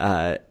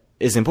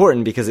is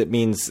important, because it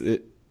means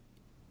it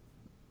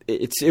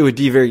would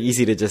be very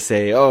easy to just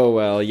say, oh,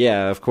 well,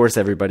 yeah, of course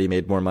everybody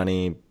made more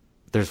money.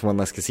 There's one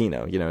less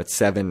casino. It's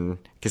 7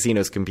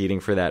 casinos competing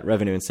for that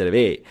revenue instead of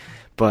 8.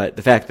 But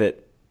the fact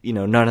that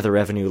none of the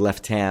revenue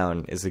left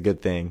town is a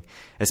good thing,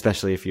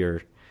 especially if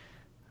you're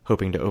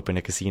hoping to open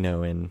a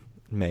casino in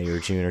May or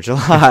June or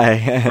July,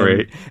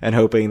 and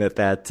hoping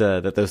that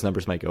those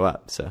numbers might go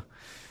up. So I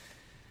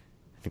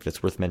think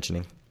that's worth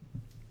mentioning.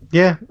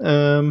 Yeah.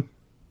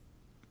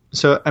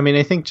 So I mean,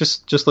 I think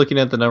just looking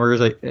at the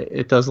numbers,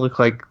 it does look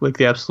like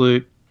the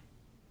absolute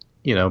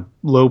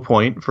low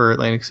point for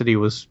Atlantic City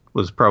was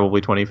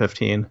probably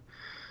 2015.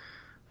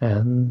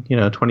 And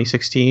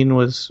 2016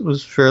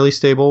 was fairly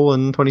stable,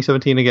 and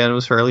 2017 again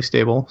was fairly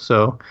stable.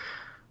 So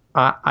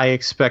I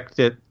expect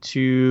it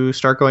to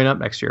start going up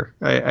next year.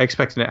 I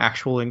expect an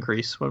actual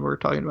increase when we're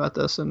talking about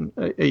this in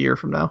a year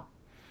from now.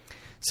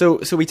 So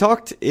we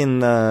talked in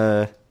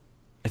the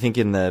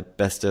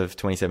best of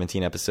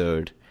 2017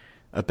 episode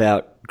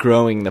about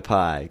growing the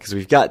pie, because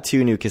we've got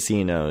 2 new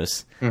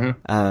casinos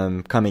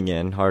coming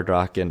in, Hard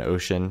Rock and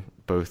Ocean,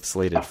 both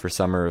slated for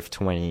summer of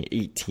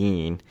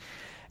 2018,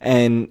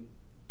 and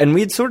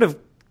we'd sort of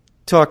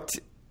talked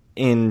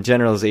in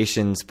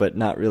generalizations, but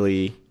not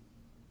really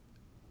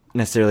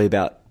necessarily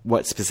about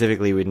what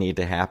specifically would need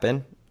to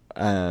happen,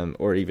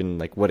 or even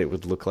like what it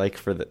would look like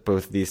for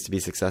both of these to be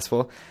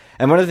successful.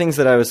 And one of the things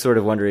that I was sort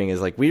of wondering is,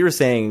 like, we were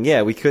saying,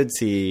 yeah, we could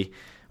see,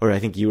 or I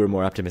think you were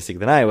more optimistic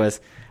than I was,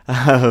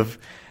 of,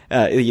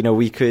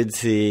 we could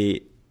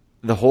see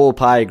the whole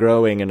pie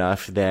growing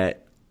enough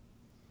that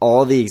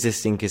all the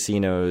existing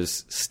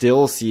casinos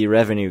still see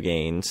revenue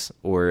gains,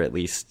 or at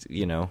least,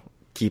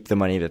 keep the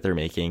money that they're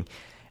making,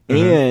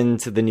 and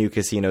the new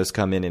casinos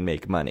come in and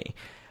make money.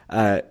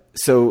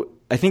 So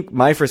I think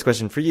my first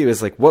question for you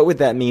is, like, what would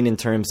that mean in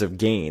terms of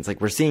gains? Like,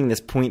 we're seeing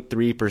this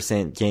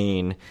 0.3%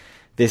 gain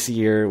this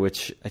year,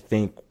 which I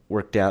think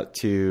worked out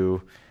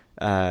to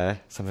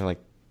something like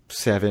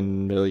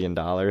 $7 million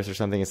or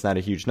something. It's not a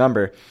huge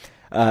number.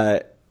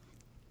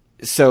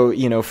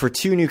 So, for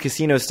 2 new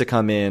casinos to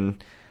come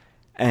in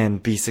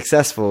and be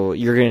successful,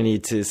 you're going to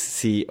need to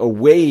see a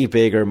way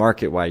bigger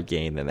market-wide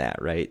gain than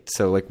that, right?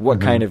 So, like,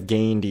 what kind of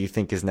gain do you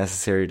think is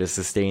necessary to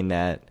sustain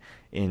that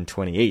in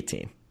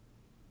 2018?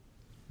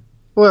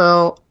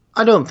 Well,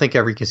 I don't think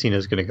every casino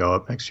is going to go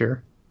up next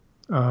year.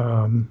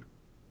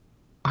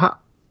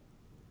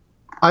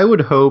 I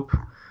would hope,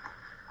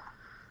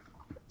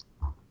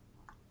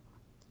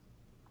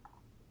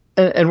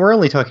 and we're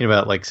only talking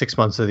about like 6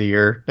 months of the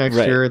year next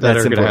year that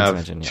are going to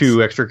have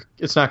 2 extra.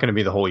 It's not going to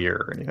be the whole year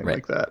or anything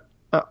like that.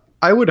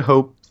 I would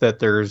hope that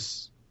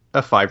there's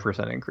a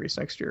 5% increase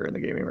next year in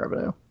the gaming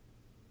revenue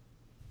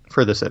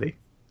for the city.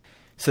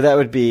 So that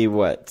would be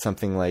what,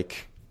 something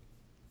like.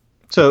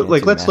 So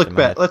like let's look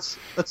back. Let's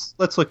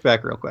look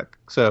back real quick.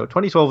 So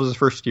 2012 was the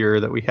first year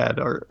that we had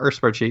our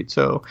spreadsheet.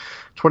 So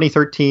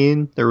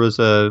 2013 there was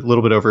a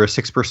little bit over a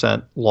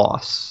 6%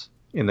 loss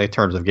in the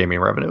terms of gaming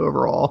revenue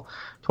overall.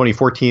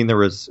 2014 there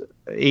was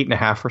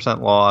 8.5%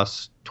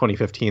 loss.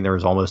 2015 there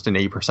was almost an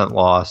 8%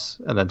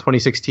 loss, and then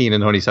 2016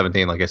 and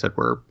 2017, like I said,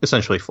 were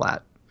essentially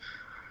flat.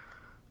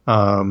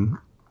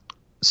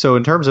 So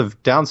in terms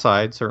of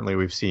downside, certainly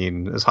we've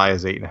seen as high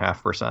as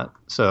 8.5%.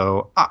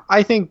 So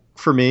I think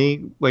for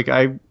me,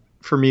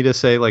 for me to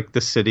say like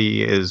the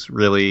city is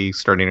really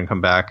starting to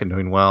come back and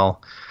doing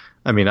well,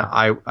 I mean,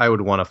 I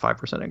would want a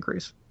 5%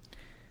 increase.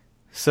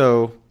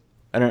 So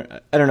I don't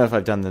know if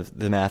I've done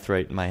the math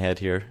right in my head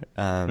here.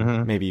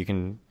 Maybe you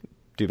can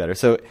do better.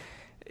 So,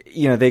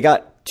 they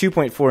got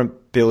 $2.4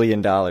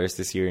 billion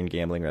this year in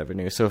gambling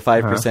revenue. So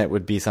 5%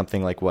 would be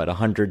something like what,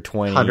 100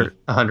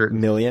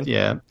 million?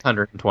 Yeah,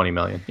 120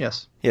 million.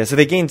 Yes. Yeah. So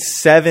they gained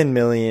 7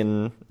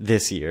 million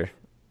this year.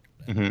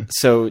 Mm-hmm.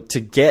 So to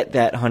get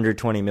that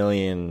 120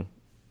 million,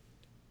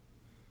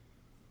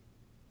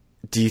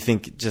 do you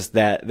think just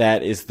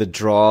that is the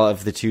draw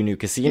of the two new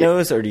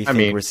casinos, or do you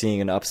think we're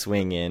seeing an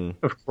upswing in?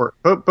 Of course,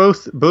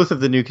 both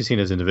of the new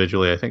casinos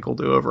individually, I think, will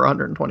do over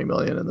 120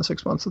 million in the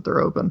 6 months that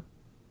they're open.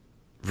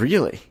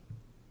 Really?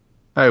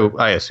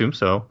 I assume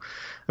so.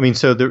 I mean,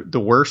 so the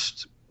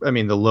lowest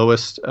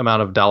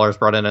amount of dollars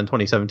brought in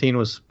 2017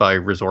 was by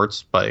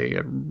resorts by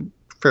a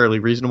fairly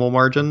reasonable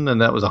margin,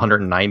 and that was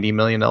 $190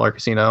 million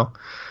casino.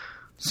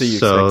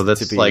 So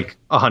that's like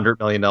 $100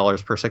 million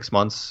per 6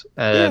 months,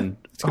 and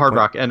Hard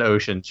Rock and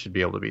Ocean should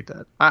be able to beat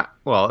that. At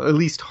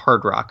least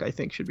Hard Rock, I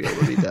think, should be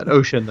able to beat that.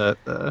 Ocean,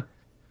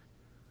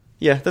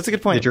 yeah, that's a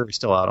good point. The jury's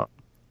still out on.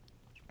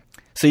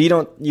 So you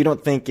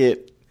don't think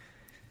it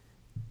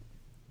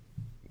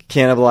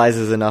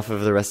cannibalizes enough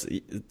of the rest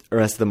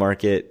of the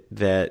market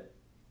that,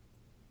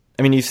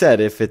 I mean, you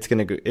said if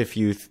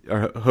you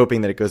are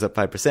hoping that it goes up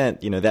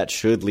 5%, that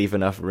should leave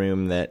enough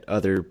room that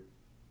other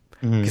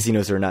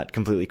casinos are not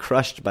completely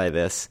crushed by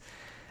this.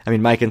 I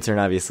mean, my concern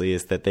obviously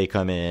is that they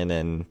come in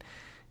and,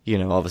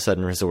 all of a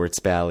sudden resorts,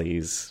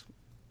 Bally's,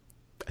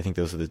 I think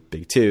those are the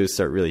big two,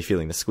 start really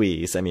feeling the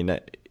squeeze. I mean, I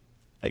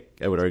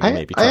would argue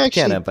maybe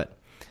Tropicana, but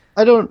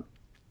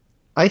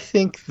I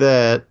think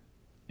that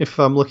if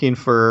I'm looking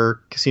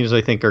for casinos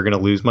I think are going to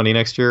lose money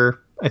next year,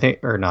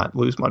 or not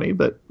lose money,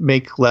 but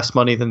make less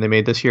money than they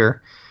made this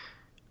year,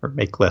 or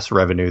make less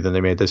revenue than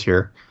they made this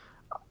year,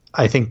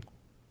 I think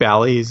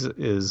Bally's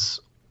is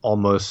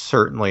almost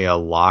certainly a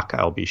lock.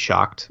 I'll be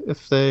shocked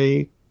if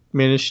they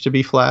manage to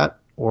be flat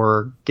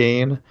or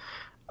gain.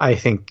 I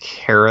think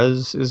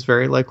Harrah's is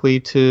very likely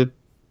to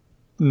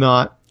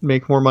not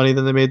make more money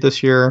than they made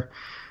this year.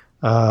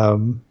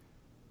 I'm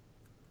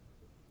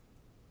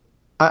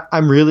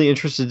really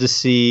interested to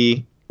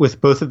see,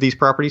 with both of these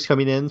properties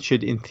coming in,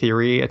 should in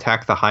theory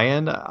attack the high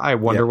end. I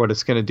wonder what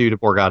it's going to do to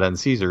Borgata and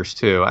Caesars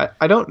too.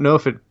 I don't know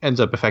if it ends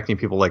up affecting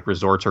people like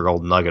Resorts or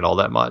Golden Nugget all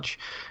that much.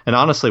 And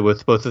honestly,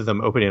 with both of them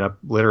opening up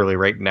literally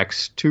right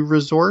next to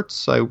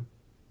Resorts, I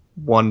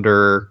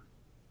wonder,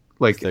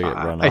 I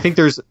think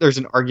there's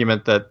an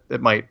argument that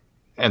it might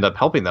end up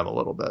helping them a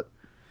little bit.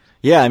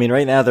 Yeah, I mean,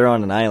 right now they're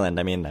on an island.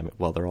 I mean, they're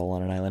all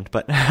on an island,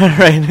 but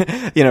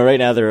right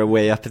now they're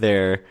way up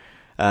there.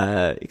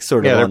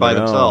 Sort of they're on by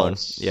their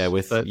themselves. Own. Yeah,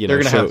 with they're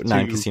going to have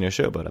non-casino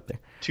showboat up there.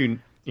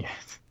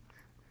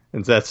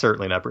 And that's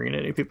certainly not bringing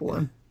any people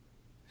in.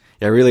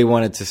 Yeah, I really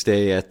wanted to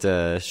stay at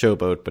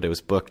Showboat, but it was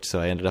booked, so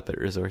I ended up at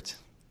Resorts.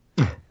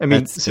 I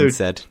mean, that's been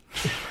said.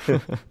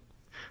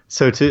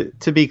 So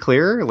to be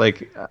clear,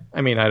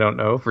 I don't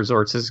know if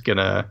Resorts is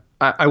gonna.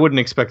 I wouldn't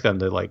expect them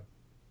to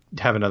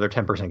have another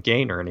 10%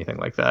 gain or anything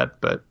like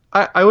that, but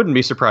I wouldn't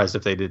be surprised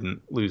if they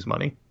didn't lose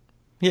money.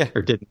 Yeah.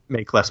 Or didn't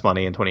make less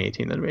money in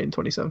 2018 than they made in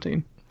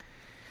 2017.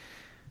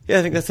 Yeah,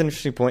 I think that's an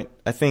interesting point.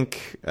 I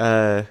think,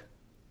 I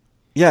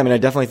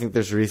definitely think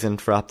there's reason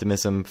for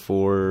optimism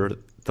for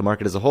the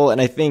market as a whole. And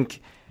I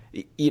think,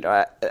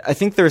 I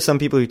think there are some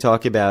people who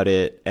talk about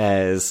it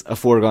as a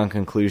foregone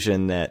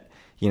conclusion that,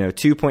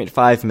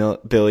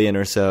 2.5 billion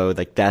or so,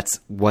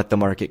 that's what the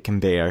market can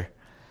bear.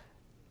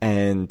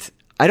 And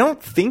I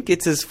don't think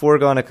it's as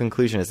foregone a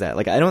conclusion as that.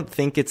 I don't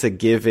think it's a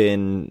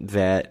given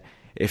that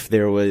if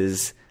there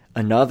was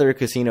another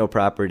casino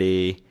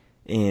property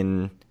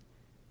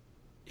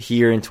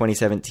here in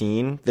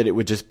 2017, that it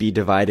would just be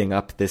dividing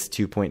up this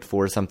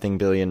 2.4 something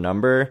billion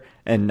number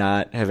and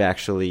not have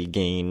actually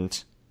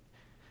gained,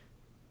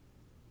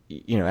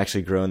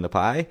 actually grown the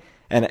pie.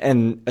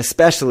 And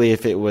especially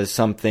if it was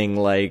something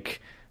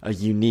like a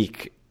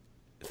unique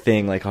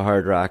thing like a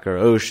Hard Rock or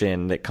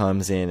Ocean that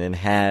comes in and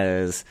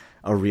has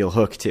a real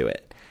hook to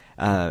it.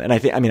 And I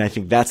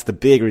think that's the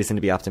big reason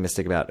to be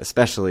optimistic about,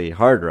 especially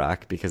Hard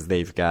Rock, because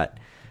they've got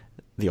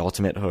the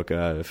ultimate hook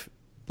of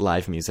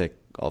live music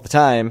all the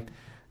time.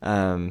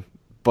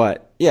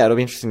 But yeah, it'll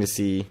be interesting to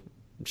see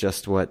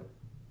just what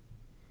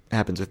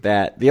happens with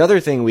that. The other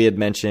thing we had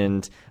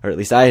mentioned, or at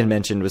least I had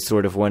mentioned, was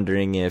sort of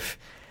wondering if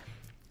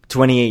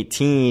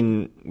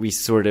 2018 we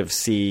sort of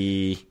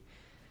see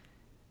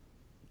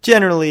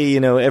generally,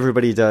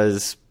 everybody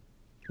does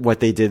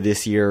what they did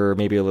this year, or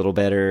maybe a little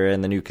better,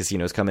 and the new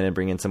casinos come in and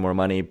bring in some more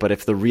money. But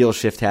if the real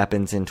shift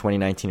happens in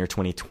 2019 or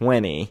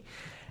 2020,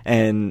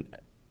 and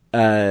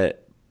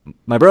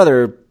my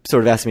brother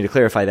sort of asked me to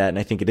clarify that, and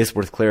I think it is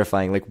worth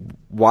clarifying.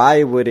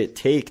 Why would it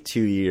take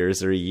 2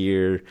 years or a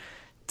year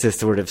to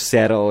sort of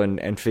settle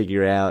and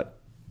figure out,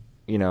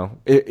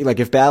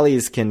 if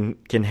Bally's can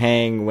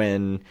hang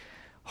when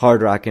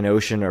Hard Rock and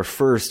Ocean are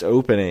first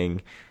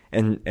opening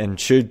and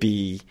should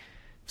be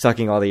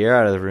sucking all the air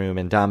out of the room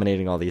and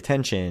dominating all the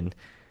attention,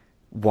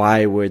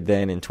 why would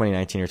then in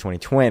 2019 or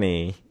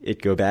 2020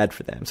 it go bad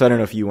for them? So I don't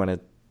know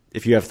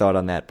if you have thought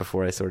on that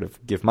before I sort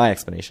of give my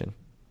explanation.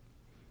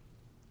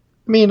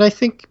 I mean, I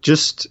think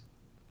just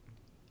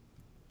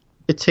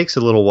it takes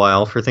a little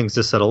while for things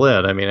to settle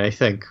in. I mean, I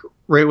think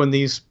right when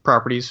these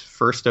properties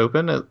first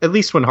open, at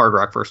least when Hard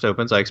Rock first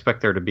opens, I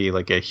expect there to be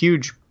like a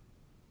huge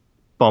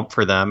bump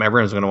for them.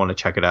 Everyone's going to want to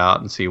check it out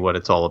and see what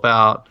it's all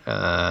about.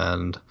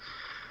 And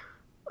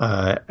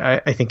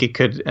I think it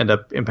could end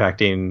up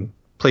impacting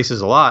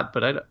places a lot,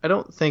 but I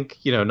don't think,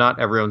 not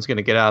everyone's going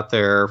to get out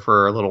there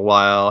for a little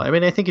while. I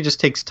mean, I think it just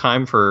takes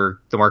time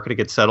for the market to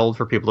get settled,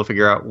 for people to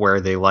figure out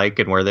where they like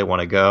and where they want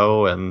to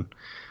go. And,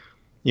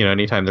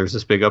 anytime there's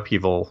this big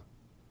upheaval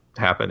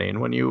happening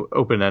when you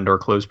open and or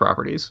close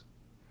properties.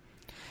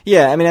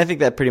 Yeah, I mean, I think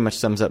that pretty much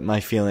sums up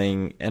my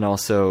feeling. And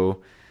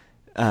also,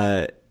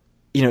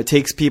 it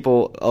takes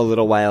people a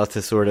little while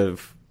to sort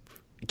of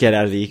get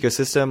out of the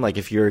ecosystem. Like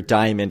if you're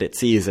Diamond at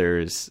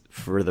Caesars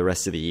for the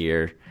rest of the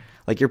year,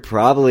 like you're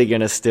probably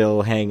going to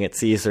still hang at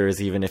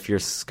Caesars even if you're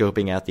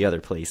scoping out the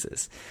other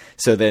places.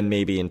 So then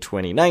maybe in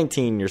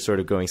 2019, you're sort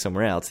of going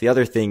somewhere else. The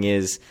other thing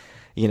is,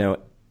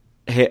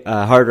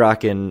 Hard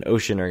Rock and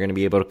Ocean are going to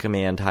be able to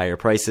command higher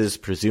prices,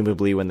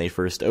 presumably when they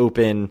first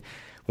open.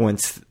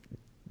 Once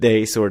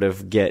they sort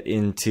of get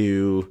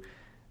into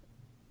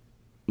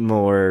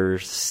more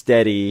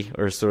steady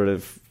or sort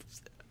of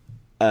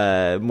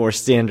more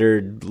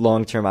standard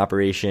long-term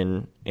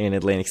operation in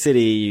Atlantic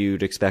City,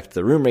 you'd expect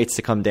the room rates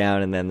to come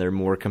down, and then they're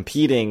more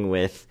competing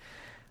with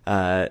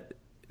the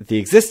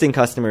existing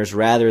customers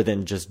rather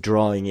than just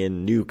drawing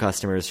in new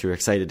customers who are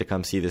excited to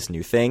come see this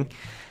new thing.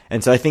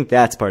 And so I think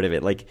that's part of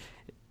it. Like,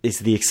 it's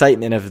the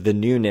excitement of the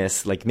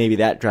newness. Like maybe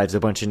that drives a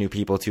bunch of new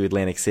people to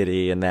Atlantic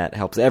City, and that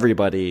helps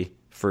everybody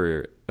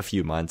for a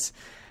few months.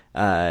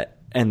 And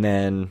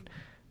then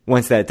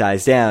once that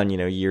dies down,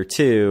 year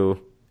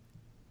two,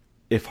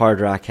 if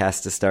Hard Rock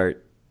has to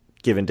start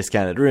giving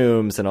discounted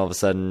rooms and all of a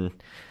sudden,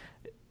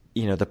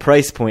 the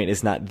price point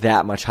is not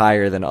that much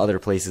higher than other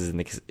places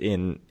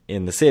in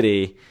the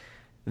city,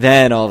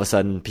 then all of a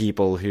sudden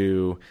people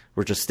who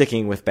were just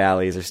sticking with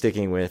Bally's or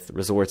sticking with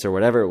resorts or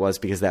whatever it was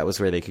because that was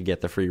where they could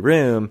get the free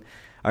room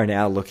are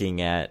now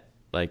looking at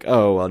like,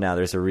 oh, well, now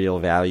there's a real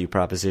value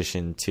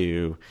proposition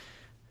to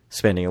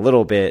spending a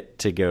little bit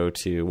to go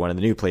to one of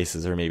the new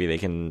places, or maybe they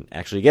can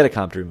actually get a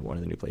comp room at one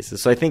of the new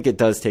places. So I think it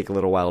does take a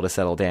little while to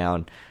settle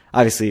down.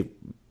 Obviously,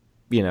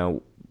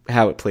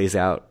 how it plays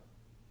out,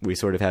 we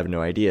sort of have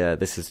no idea.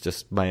 This is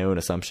just my own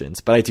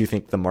assumptions. But I do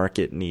think the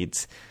market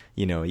needs,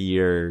 a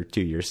year or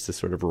 2 years to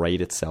sort of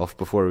right itself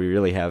before we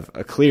really have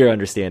a clear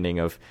understanding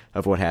of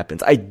what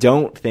happens. I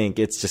don't think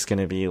it's just going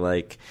to be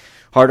like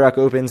Hard Rock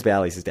opens,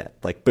 Bally's is dead.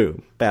 Like,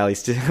 boom,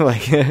 Bally's just,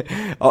 like,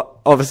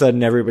 all of a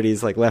sudden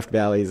everybody's like left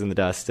Bally's in the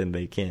dust and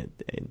they can't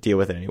deal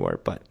with it anymore.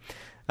 But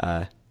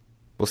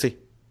we'll see.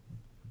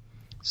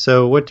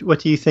 So what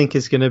do you think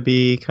is going to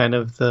be kind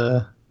of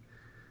the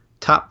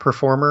top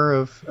performer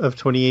of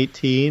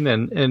 2018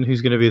 and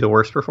who's going to be the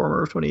worst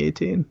performer of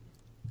 2018?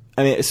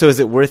 I mean, so is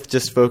it worth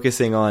just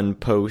focusing on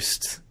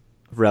post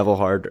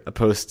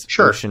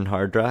Ocean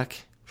Hard Rock?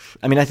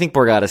 I mean, I think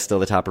Borgata's still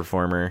the top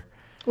performer.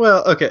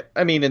 Well, okay.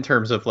 I mean, in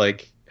terms of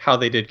like how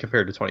they did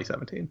compared to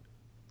 2017.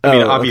 I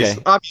mean,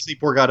 obviously,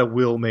 Borgata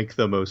will make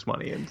the most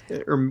money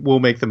or will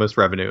make the most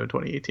revenue in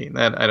 2018.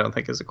 That I don't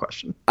think is a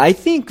question. I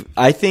think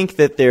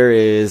that there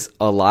is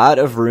a lot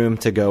of room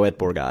to go at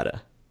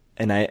Borgata,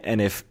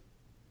 and if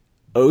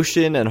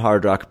Ocean and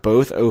Hard Rock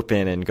both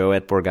open and go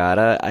at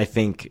Borgata, I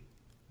think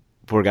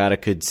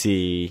Borgata could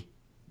see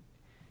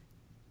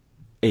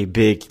a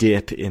big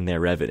dip in their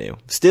revenue.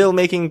 Still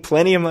making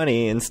plenty of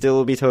money and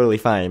still be totally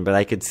fine, but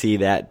I could see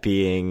that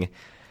being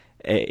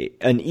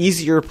an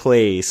easier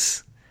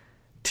place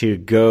to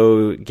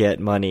go get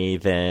money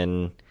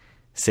than,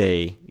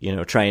 say,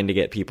 trying to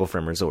get people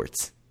from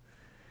resorts.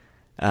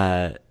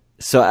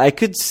 So I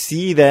could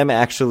see them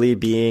actually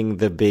being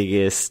the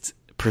biggest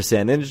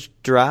percentage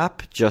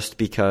drop just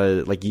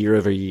because, like, year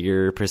over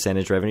year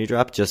percentage revenue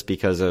drop, just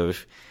because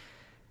of,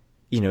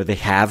 they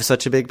have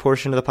such a big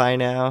portion of the pie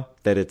now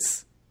that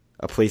it's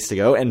a place to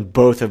go, and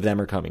both of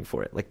them are coming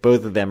for it. Like,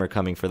 both of them are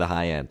coming for the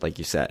high end, like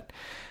you said.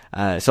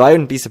 So I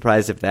wouldn't be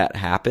surprised if that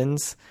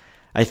happens.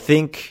 I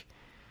think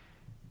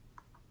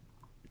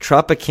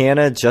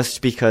Tropicana,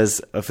 just because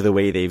of the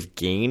way they've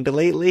gained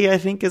lately, I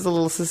think is a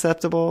little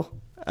susceptible.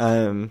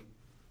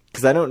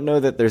 Because I don't know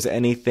that there's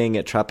anything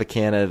at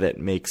Tropicana that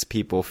makes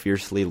people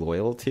fiercely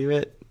loyal to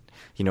it,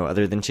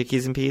 other than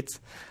Chickies and Pete's.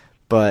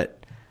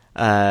 But,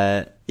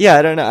 yeah,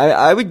 I don't know.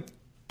 I would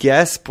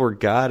guess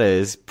Borgata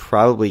is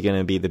probably going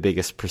to be the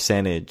biggest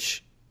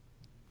percentage,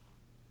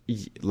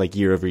 like,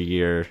 year over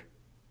year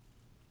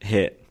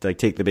hit, like,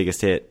 take the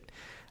biggest hit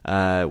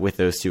with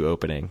those two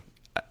opening.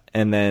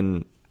 And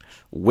then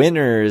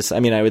winners, I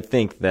mean, I would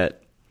think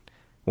that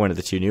one of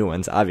the two new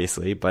ones,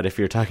 obviously, but if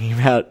you're talking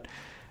about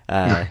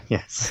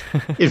yes,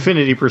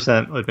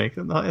 Infinity% would make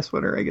them the highest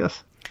winner, I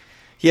guess.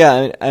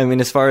 Yeah, I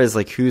mean, as far as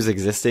like who's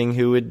existing,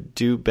 who would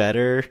do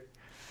better,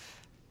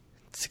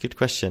 it's a good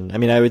question. I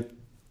mean,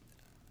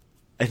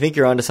 I think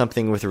you're onto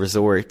something with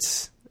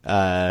resorts,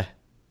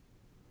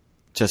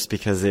 just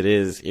because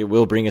it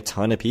will bring a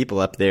ton of people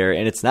up there,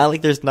 and it's not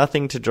like there's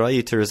nothing to draw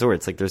you to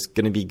resorts. Like there's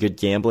going to be good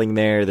gambling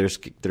there. There's,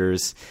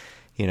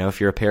 if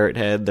you're a parrot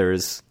head,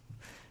 there's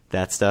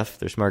that stuff.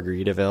 There's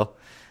Margaritaville.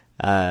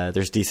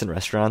 There's decent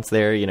restaurants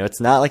there.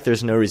 It's not like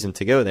there's no reason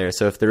to go there.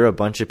 So if there are a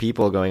bunch of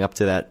people going up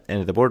to that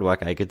end of the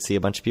boardwalk, I could see a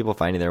bunch of people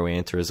finding their way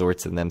into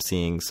resorts and them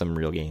seeing some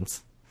real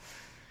gains.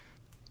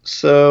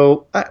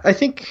 So I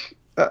think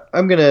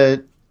I'm going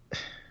to...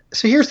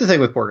 So here's the thing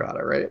with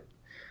Borgata, right?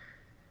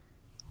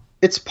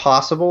 It's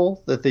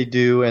possible that they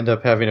do end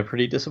up having a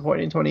pretty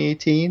disappointing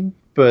 2018,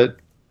 but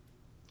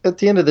at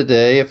the end of the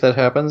day, if that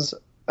happens,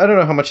 I don't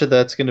know how much of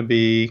that's going to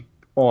be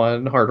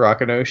on Hard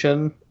Rock and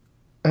Ocean.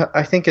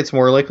 I think it's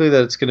more likely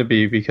that it's going to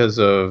be because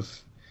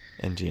of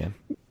MGM.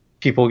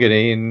 People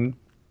getting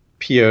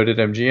PO'd at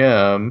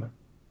MGM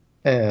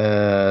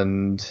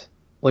and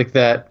like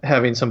that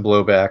having some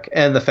blowback,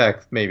 and the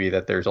fact maybe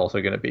that there's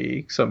also going to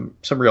be some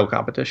real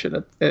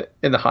competition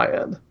in the high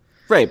end.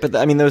 Right, but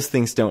I mean, those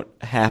things don't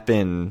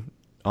happen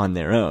on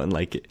their own.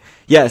 Like,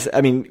 yes,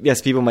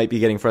 people might be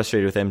getting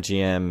frustrated with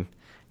MGM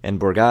and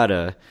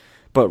Borgata,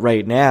 but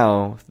right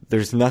now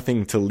there's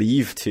nothing to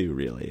leave to,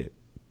 really.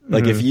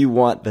 Like, if you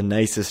want the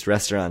nicest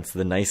restaurants,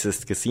 the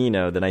nicest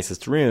casino, the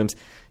nicest rooms,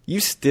 you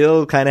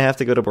still kind of have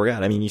to go to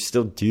Borgata. I mean, you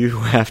still do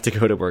have to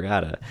go to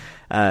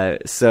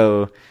Borgata.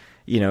 So,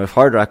 if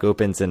Hard Rock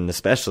opens, and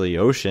especially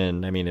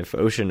Ocean, I mean, if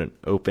Ocean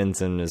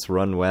opens and is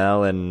run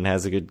well and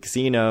has a good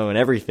casino and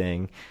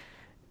everything,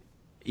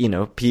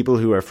 people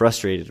who are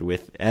frustrated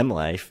with M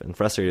Life and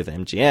frustrated with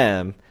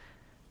MGM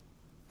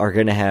are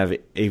going to have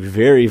a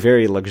very,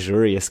 very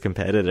luxurious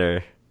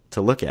competitor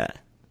to look at.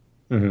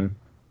 Mm-hmm.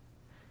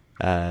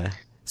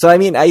 So I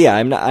mean,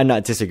 I'm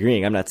not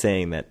disagreeing. I'm not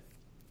saying that,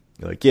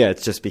 like, yeah,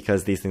 it's just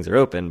because these things are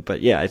open.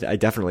 But yeah, I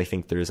definitely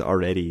think there's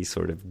already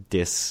sort of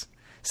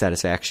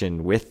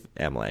dissatisfaction with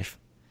M Life.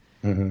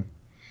 Mm-hmm.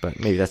 But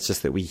maybe that's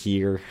just that we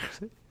sort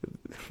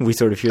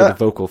of hear the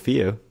vocal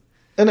few.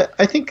 And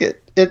I think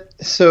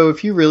so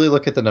if you really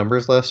look at the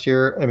numbers last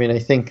year, I mean, I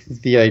think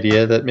the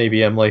idea that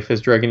maybe M Life is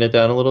dragging it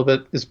down a little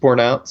bit is borne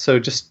out. So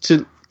just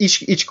to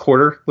each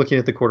quarter, looking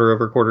at the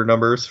quarter-over-quarter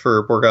numbers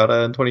for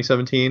Borgata in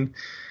 2017.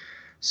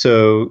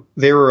 So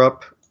they were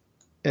up,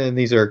 and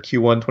these are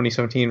Q1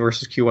 2017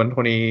 versus Q1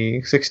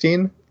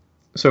 2016.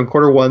 So in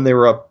quarter one, they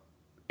were up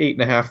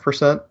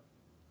 8.5%.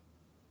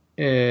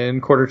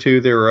 In quarter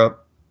two, they were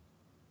up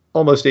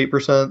almost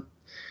 8%.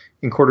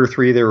 In quarter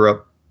three, they were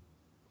up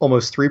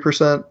almost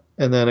 3%.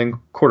 And then in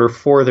quarter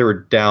four, they were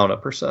down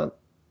 1%.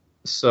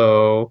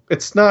 So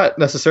it's not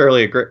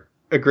necessarily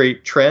a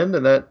great trend,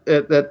 and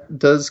that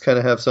does kind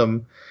of have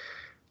some,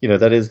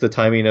 that is the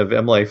timing of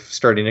M Life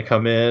starting to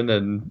come in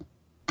and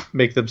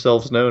make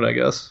themselves known, I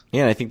guess.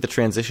 Yeah, I think the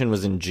transition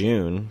was in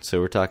June, so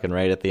we're talking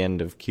right at the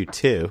end of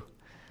Q2.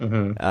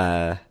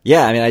 Mm-hmm.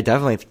 Yeah, I mean, I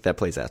definitely think that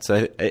plays out.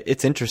 So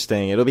it's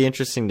interesting. It'll be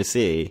interesting to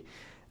see.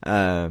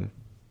 Yeah,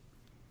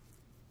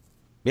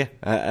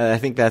 I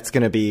think that's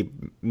going to be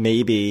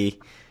maybe,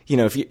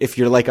 if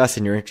you're like us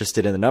and you're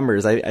interested in the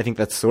numbers, I think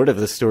that's sort of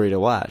the story to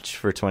watch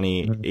for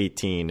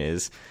 2018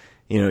 is,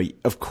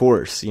 of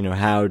course,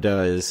 how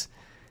does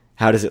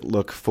it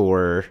look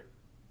for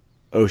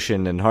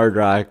Ocean and Hard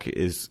Rock?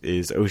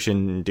 Is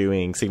Ocean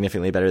doing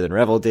significantly better than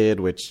Revel did,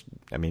 which,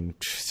 I mean,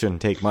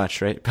 shouldn't take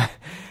much, right?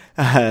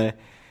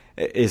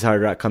 Is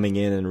Hard Rock coming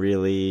in and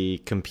really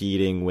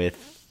competing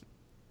with,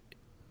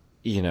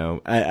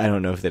 I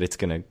don't know if that it's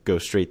going to go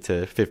straight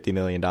to $50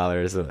 million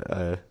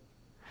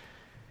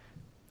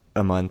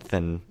a month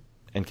and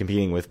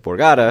competing with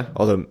Borgata,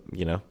 although,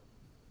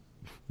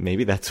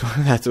 maybe that's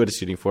what it's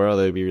shooting for,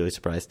 although I'd be really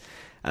surprised.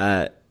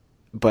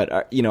 But,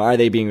 are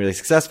they being really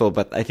successful?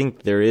 But I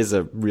think there is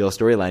a real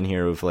storyline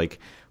here of, like,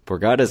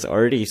 Borgata's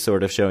already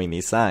sort of showing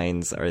these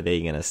signs. Are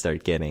they going to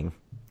start getting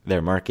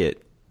their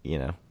market,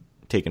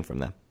 taken from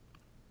them?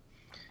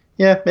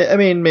 Yeah, I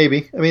mean,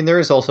 maybe. I mean, there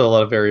is also a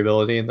lot of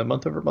variability in the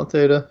month-over-month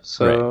data.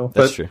 So, right.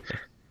 That's true.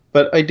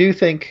 But I do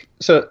think...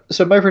 So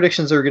my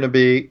predictions are going to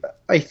be...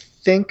 I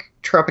think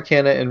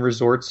Tropicana and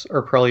Resorts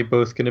are probably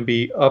both going to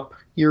be up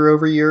year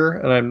over year,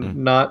 and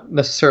I'm not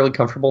necessarily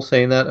comfortable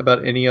saying that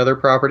about any other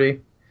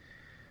property.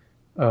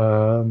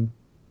 I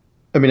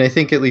mean, I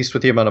think at least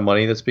with the amount of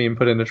money that's being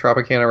put into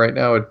Tropicana right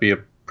now, it'd be a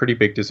pretty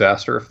big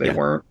disaster if they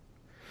weren't.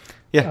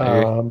 Yeah, I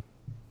agree.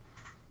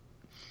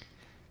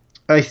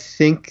 I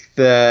think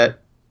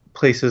that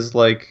places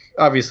like,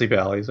 obviously,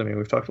 Bally's, I mean,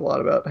 we've talked a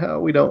lot about how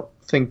we don't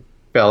think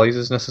Bally's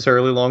is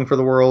necessarily long for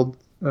the world,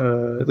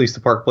 at least the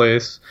Park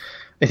Place.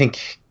 I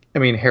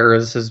mean,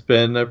 Harrah's has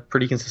been a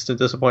pretty consistent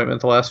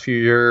disappointment the last few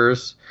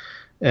years,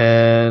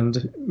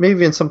 and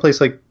maybe in some place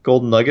like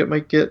Golden Nugget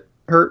might get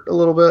hurt a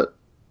little bit.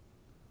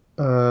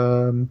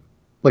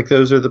 Like,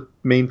 those are the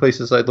main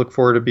places I'd look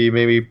for to be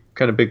maybe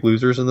kind of big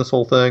losers in this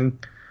whole thing.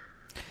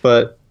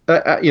 But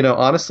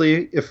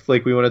honestly, if,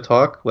 like, we want to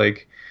talk,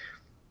 like,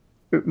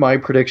 my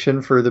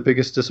prediction for the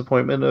biggest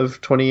disappointment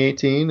of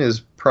 2018 is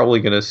probably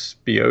going to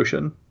be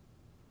Ocean.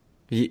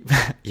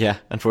 Yeah,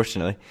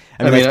 unfortunately.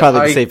 I mean, that's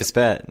probably the safest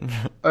bet.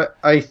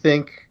 I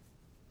think,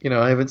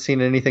 I haven't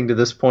seen anything to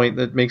this point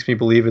that makes me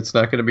believe it's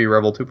not going to be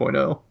Revel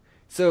 2.0.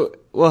 So,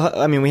 well,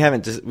 I mean, we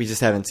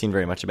just haven't seen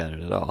very much about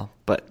it at all.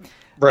 But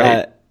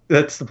right,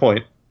 that's the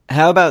point.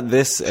 How about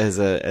this as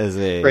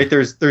a right?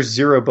 There's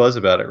zero buzz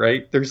about it,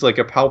 right? There's like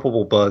a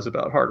palpable buzz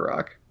about Hard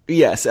Rock.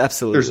 Yes,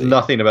 absolutely. There's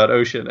nothing about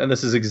Ocean, and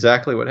this is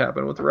exactly what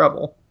happened with the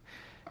Revel.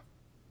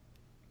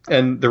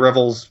 And the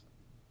Revel's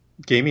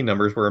gaming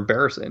numbers were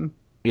embarrassing.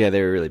 Yeah,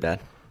 they were really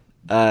bad.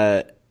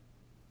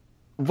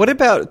 What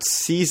about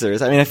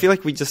Caesars? I mean, I feel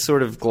like we just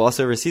sort of gloss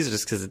over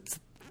Caesars because it's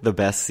the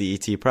best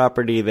CET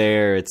property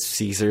there. It's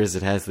Caesars.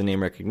 It has the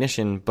name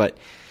recognition. But,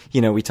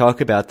 we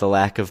talk about the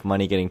lack of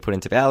money getting put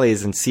into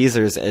Bally's, and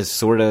Caesars as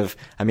sort of,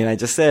 I mean, I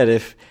just said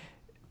if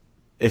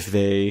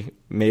they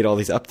made all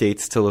these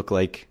updates to look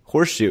like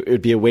Horseshoe, it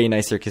would be a way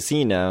nicer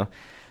casino.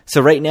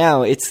 So right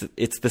now, it's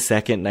the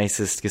second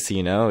nicest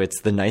casino.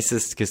 It's the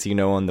nicest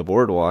casino on the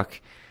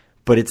boardwalk.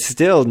 But it's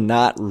still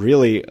not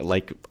really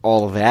like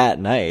all that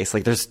nice.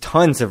 Like there's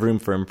tons of room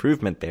for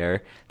improvement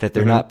there that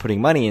they're not putting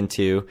money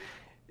into.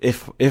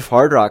 If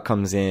Hard Rock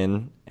comes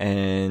in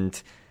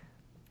and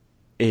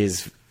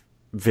is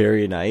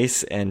very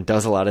nice and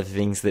does a lot of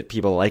things that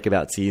people like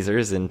about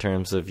Caesars in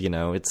terms of,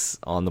 it's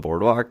on the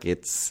boardwalk,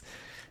 if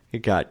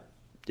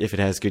it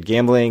has good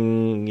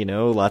gambling,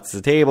 lots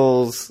of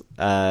tables,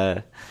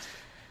 sort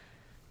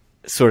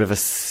of a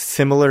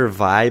similar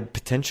vibe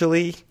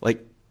potentially,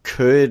 like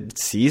could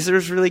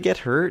Caesars really get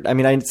hurt? I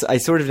mean, I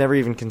sort of never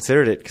even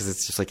considered it because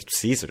it's just like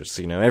Caesars,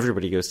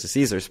 everybody goes to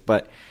Caesars,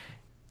 but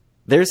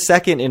they're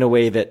second in a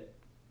way that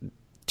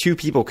two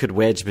people could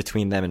wedge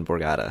between them and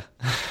Borgata.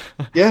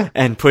 Yeah.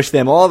 And push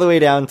them all the way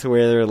down to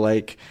where they're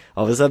like,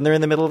 all of a sudden they're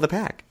in the middle of the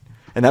pack.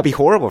 And that'd be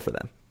horrible for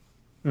them.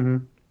 Mm-hmm.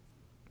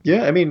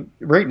 Yeah, I mean,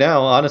 right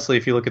now, honestly,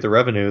 if you look at the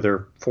revenue,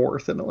 they're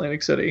fourth in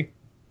Atlantic City.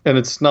 And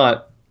it's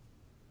not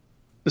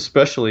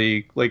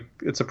especially, like,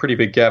 it's a pretty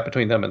big gap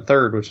between them and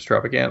third, which is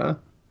Tropicana.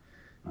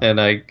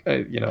 And I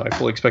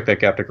fully expect that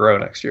gap to grow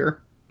next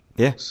year.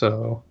 Yeah.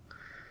 So,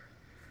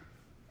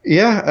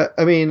 yeah,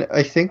 I mean,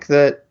 I think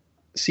that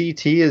CET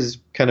has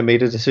kind of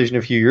made a decision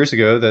a few years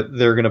ago that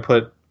they're going to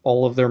put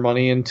all of their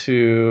money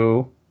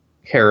into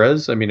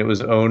Harrah's. I mean, it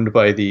was owned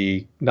by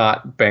the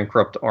not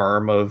bankrupt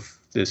arm of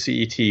the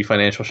CET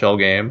financial shell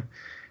game.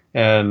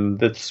 And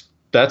that's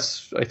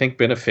I think,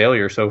 been a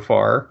failure so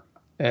far.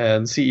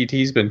 And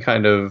CET's been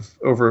kind of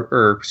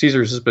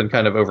Caesars has been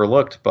kind of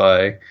overlooked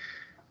by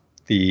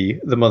the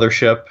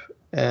mothership.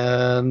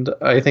 And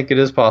I think it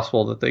is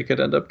possible that they could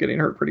end up getting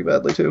hurt pretty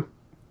badly too.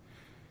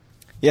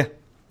 Yeah,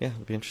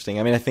 it'd be interesting.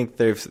 I mean, I think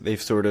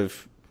they've sort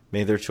of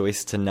made their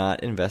choice to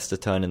not invest a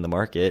ton in the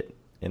market,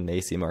 in the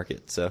AC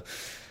market. So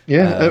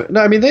yeah,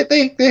 no, I mean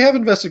they have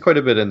invested quite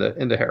a bit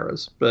into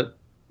Harrah's, but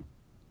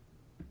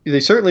they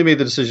certainly made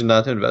the decision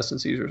not to invest in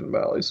Caesars and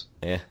Bally's.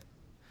 Yeah.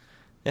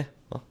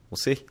 Well, we'll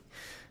see.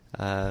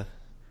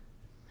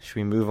 Should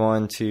we move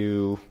on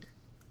to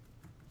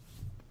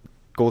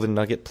Golden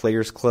Nugget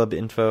Players Club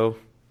info?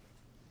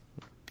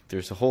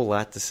 There's a whole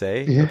lot to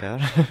say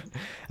about it.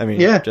 I mean,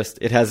 just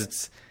it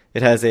has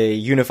a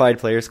unified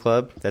players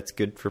club. That's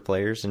good for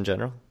players in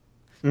general.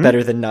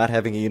 Better than not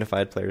having a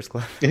unified players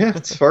club. Yeah,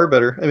 it's far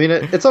better. I mean,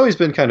 it's always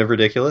been kind of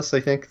ridiculous.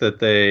 I think that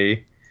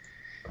they,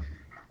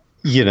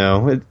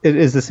 it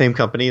is the same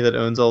company that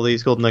owns all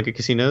these Golden Nugget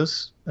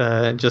casinos.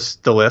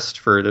 Just the list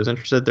for those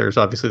interested. There's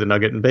obviously the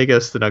Nugget in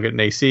Vegas, the Nugget in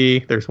AC.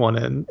 There's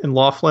one in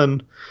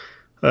Laughlin,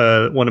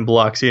 one in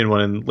Biloxi, and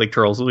one in Lake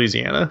Charles,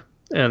 Louisiana.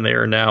 And they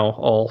are now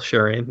all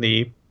sharing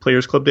the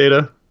Players Club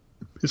data.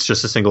 It's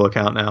just a single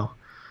account now.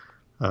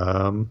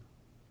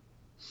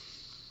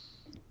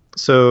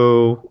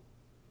 So,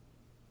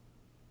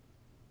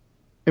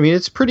 I mean,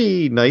 it's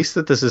pretty nice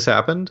that this has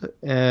happened.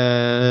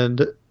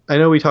 And I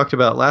know we talked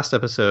about last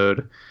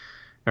episode,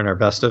 in our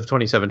Best of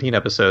 2017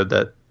 episode,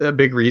 that a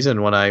big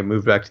reason when I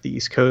moved back to the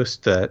East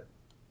Coast that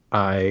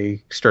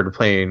I started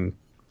playing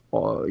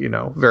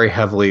very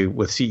heavily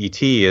with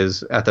CET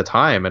is at the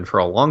time, and for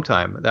a long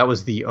time, that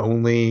was the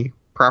only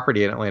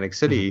property in Atlantic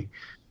City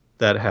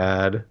that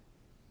had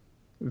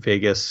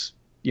Vegas,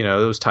 it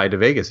was tied to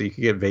Vegas. You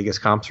could get Vegas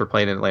comps for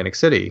playing in Atlantic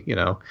City.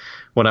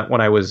 When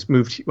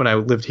I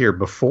lived here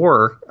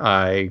before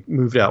I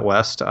moved out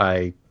west,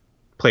 I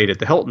played at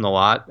the Hilton a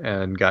lot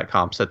and got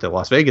comps at the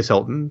Las Vegas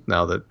Hilton.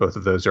 Now that both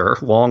of those are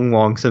long,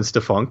 long since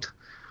defunct,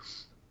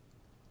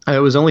 it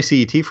was only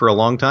CET for a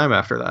long time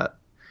after that.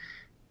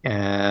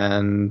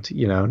 And,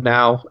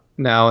 now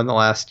in the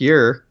last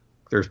year,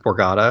 there's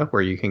Borgata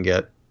where you can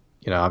get,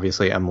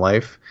 obviously M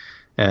Life,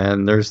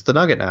 and there's the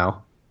Nugget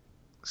now.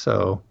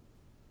 So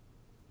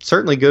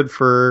certainly good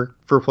for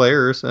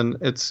players. And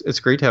it's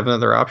great to have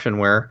another option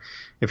where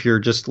if you're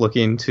just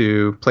looking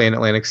to play in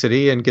Atlantic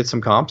City and get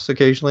some comps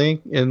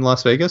occasionally in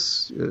Las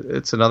Vegas,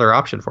 it's another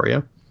option for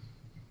you.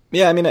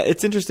 Yeah, I mean,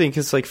 it's interesting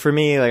because, like, for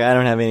me, like, I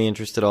don't have any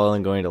interest at all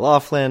in going to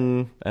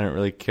Laughlin. I don't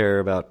really care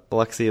about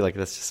Biloxi. Like,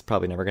 that's just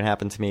probably never going to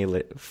happen to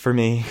me. For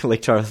me,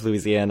 Lake Charles,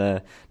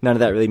 Louisiana, none of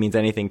that really means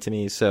anything to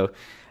me. So,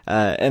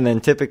 and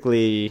then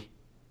typically,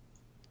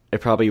 I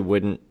probably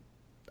wouldn't.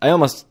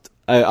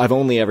 I've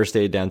only ever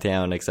stayed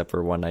downtown except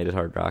for one night at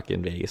Hard Rock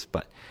in Vegas.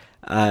 But,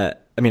 I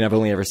mean, I've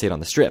only ever stayed on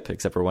the Strip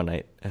except for one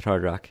night at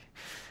Hard Rock.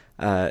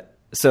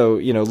 So,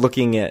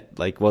 looking at,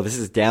 like, well, this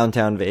is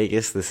downtown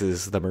Vegas. This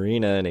is the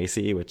Marina in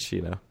AC, which,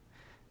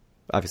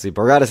 obviously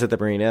Borgata's at the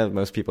Marina.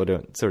 Most people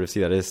don't sort of see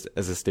that as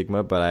a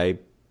stigma, but I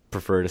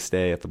prefer to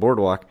stay at the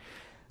Boardwalk.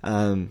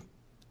 I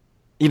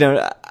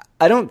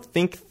don't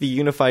think the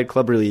Unified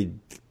Club really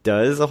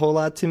does a whole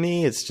lot to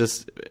me. It's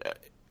just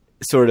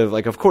sort of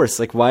like, of course,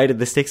 like, why did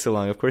this take so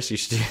long? Of course you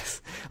should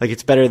just, like,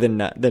 it's better than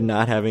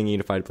not having a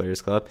Unified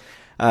Players Club.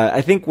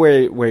 I think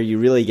where you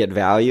really get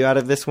value out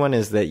of this one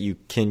is that you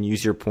can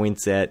use your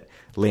points at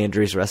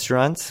Landry's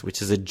Restaurants,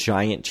 which is a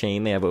giant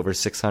chain. They have over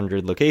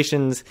 600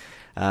 locations.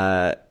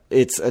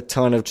 It's a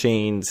ton of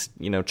chains,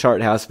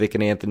 Chart House, Vic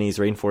and Anthony's,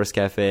 Rainforest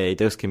Cafe,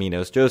 Dos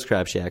Caminos, Joe's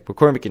Crab Shack,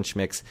 McCormick and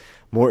Schmick's,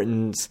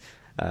 Morton's,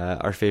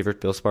 our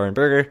favorite Bill's Bar and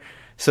Burger.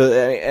 So,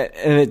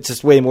 and it's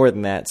just way more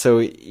than that. So,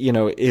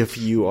 if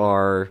you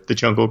are... The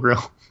Jungle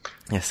Grill.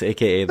 Yes,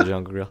 a.k.a. the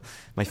Jungle Grill.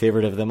 My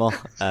favorite of them all,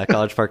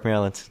 College Park,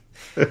 Maryland.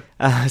 If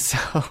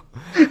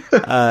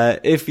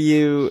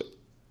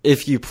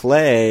you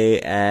play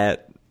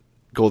at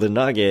Golden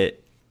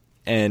Nugget,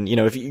 and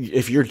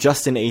if you're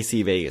just an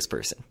AC Vegas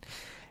person,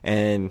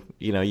 and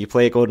you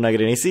play at Golden Nugget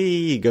in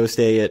AC, you go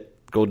stay at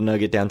Golden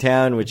Nugget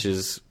downtown, which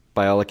is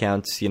by all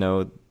accounts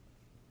the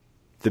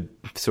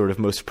sort of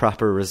most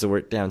proper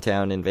resort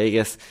downtown in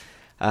Vegas.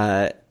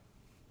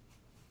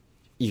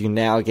 You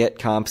now get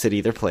comps at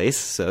either place.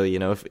 So,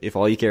 if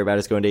all you care about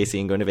is going to AC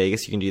and going to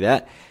Vegas, you can do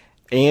that.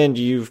 And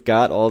you've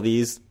got all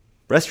these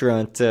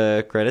restaurant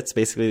credits,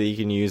 basically, that you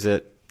can use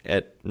at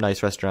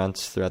nice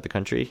restaurants throughout the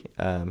country.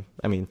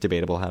 I mean,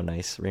 debatable how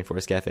nice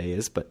Rainforest Cafe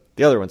is, but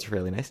the other ones are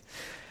fairly nice.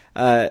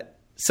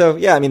 So,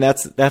 yeah, I mean,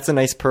 that's a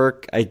nice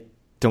perk. I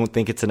don't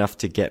think it's enough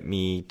to get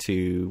me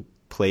to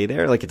play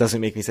there. Like, it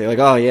doesn't make me say, like,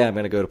 oh, yeah, I'm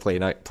going to go to play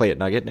at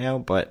Nugget now.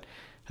 But,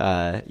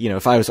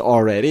 if I was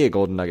already a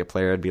Golden Nugget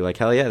player, I'd be like,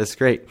 hell yeah, this is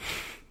great.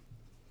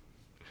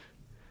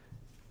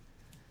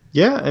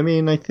 Yeah, I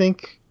mean, I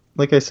think...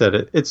 Like I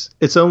said,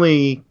 it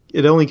only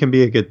can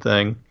be a good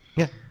thing.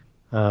 Yeah.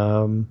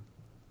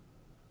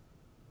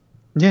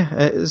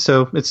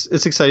 So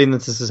it's exciting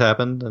that this has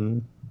happened,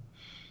 and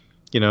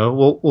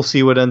we'll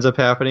see what ends up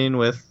happening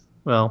with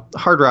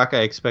Hard Rock.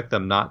 I expect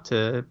them not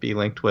to be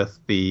linked with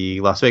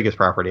the Las Vegas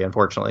property,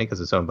 unfortunately, because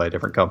it's owned by a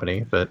different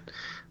company. But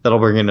that'll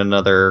bring in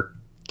another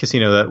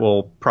casino that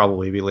will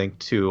probably be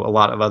linked to a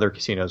lot of other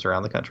casinos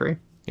around the country.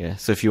 Yeah,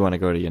 so if you want to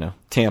go to,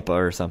 Tampa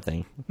or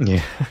something,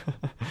 yeah,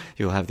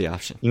 you'll have the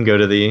option. You can go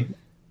to the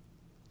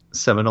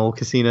Seminole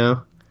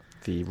Casino.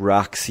 The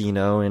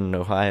Roxino in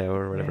Ohio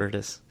or whatever it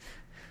is.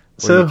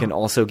 Where So you can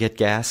also get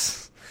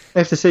gas. I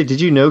have to say, did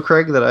you know,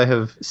 Craig, that I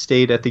have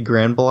stayed at the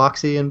Grand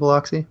Biloxi in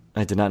Biloxi?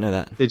 I did not know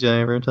that. Did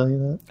I ever tell you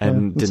that? I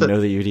didn't know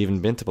that you'd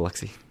even been to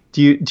Biloxi.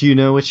 Do you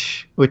know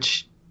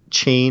which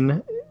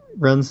chain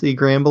runs the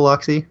Grand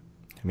Biloxi?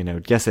 I mean, I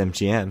would guess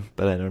MGM,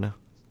 but I don't know.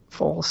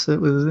 False.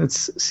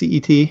 It's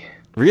CET.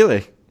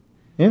 Really?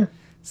 Yeah.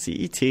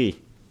 CET.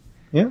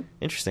 Yeah.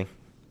 Interesting.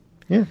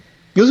 Yeah.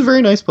 It was a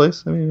very nice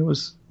place. I mean,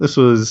 this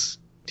was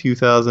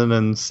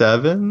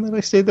 2007 that I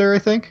stayed there, I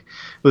think.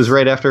 It was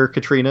right after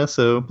Katrina,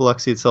 so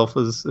Biloxi itself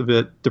was a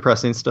bit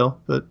depressing still,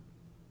 but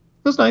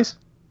it was nice.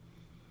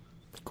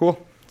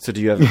 Cool. So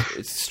do you have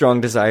a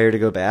strong desire to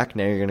go back?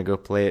 Now you're going to go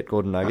play at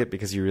Golden Nugget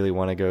because you really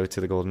want to go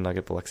to the Golden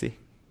Nugget Biloxi?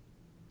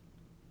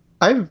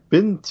 I've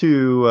been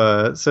to,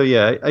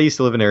 I used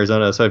to live in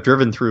Arizona, so I've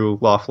driven through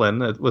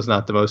Laughlin. It was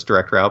not the most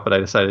direct route, but I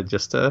decided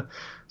just to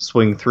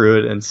swing through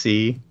it and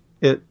see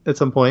it at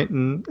some point,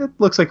 and it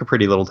looks like a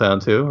pretty little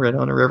town, too, right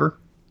on a river.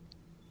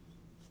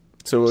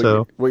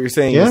 So what you're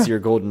saying is you're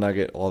Golden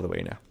Nugget all the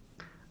way now.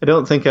 I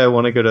don't think I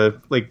want to go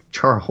to Lake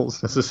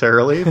Charles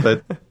necessarily,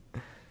 but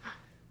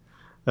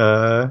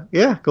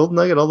Golden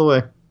Nugget all the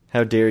way.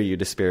 How dare you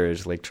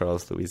disparage Lake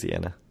Charles,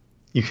 Louisiana?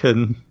 You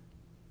can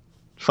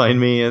find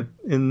me at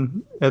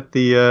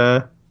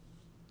the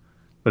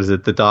what is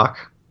it? The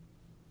Dock.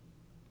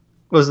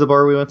 What was the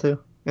bar we went to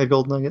at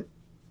Golden Nugget?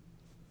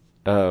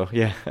 Oh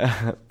yeah,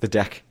 the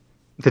Deck.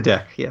 The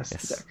Deck, yes,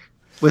 the Deck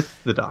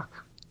with the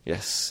Dock.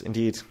 Yes,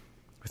 indeed,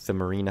 with the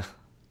marina.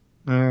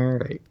 All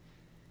right.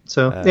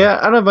 So I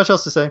don't have much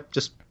else to say.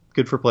 Just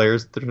good for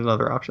players. There's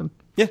another option.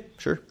 Yeah,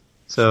 sure.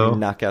 So should we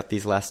knock out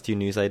these last two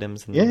news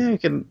items. You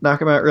can knock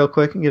them out real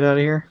quick and get out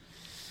of here.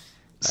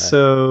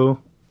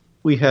 So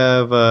we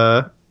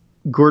have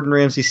Gordon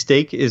Ramsay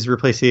Steak is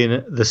replacing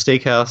the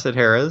Steakhouse at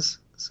Harrah's.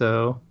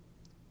 So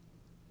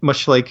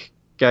much like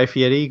Guy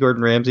Fieri,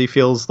 Gordon Ramsay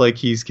feels like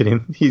he's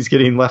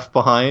getting left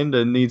behind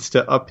and needs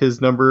to up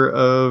his number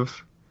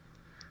of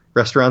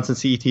restaurants and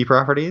CET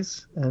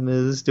properties, and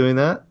is doing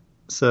that.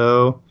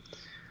 So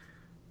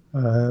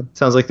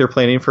sounds like they're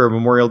planning for a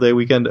Memorial Day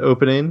weekend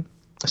opening.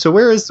 So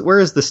where is the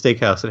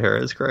steakhouse at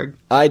Harrah's, Craig?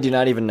 I do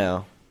not even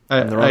know.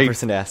 I'm the wrong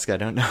person to ask. I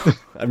don't know.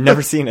 I've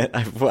never seen it.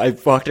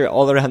 I've walked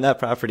all around that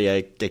property.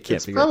 I can't figure it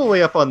out. It's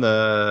probably up on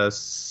the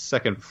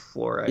second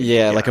floor.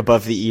 Like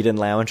above the Eden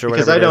Lounge or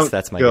whatever. Because I don't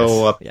That's my go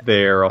guess. up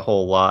there a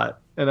whole lot.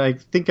 And I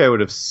think I would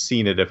have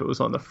seen it if it was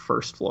on the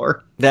first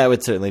floor. That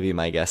would certainly be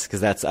my guess,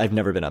 because I've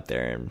never been up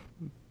there.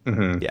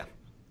 And, Yeah.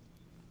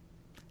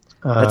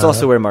 That's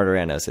also where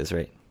Martorano's is,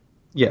 right?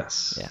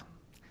 Yes. Yeah.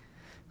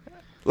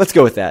 Let's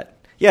go with that.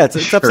 Yeah, it's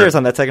upstairs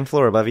on that second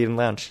floor above Eden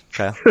Lounge,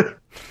 Kyle.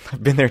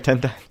 I've been there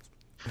 10 times.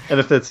 And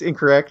if that's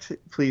incorrect,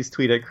 please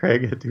tweet at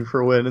Craig at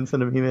DoForWin and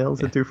send him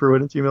emails at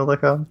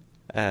doforwin@gmail.com.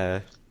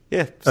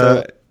 Yeah.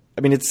 So,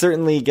 I mean, it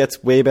certainly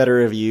gets way better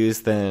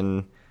reviews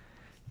than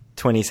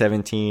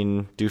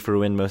 2017 Do for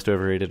Win Most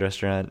Overrated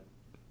Restaurant,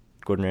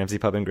 Gordon Ramsay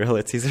Pub and Grill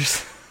at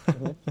Caesars. I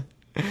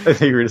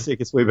think you were going to say it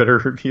gets way better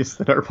reviews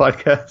than our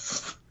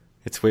podcast.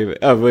 It's way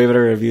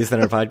better reviews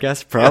than our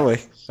podcast? Probably.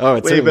 Yes. Oh,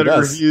 it's way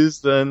better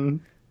reviews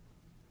than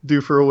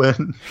Do for a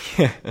Win.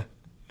 Yeah.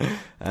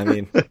 I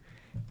mean,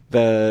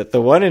 the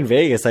one in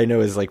Vegas I know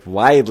is like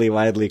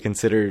widely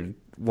considered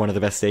one of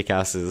the best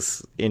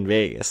steakhouses in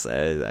Vegas.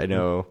 I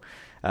know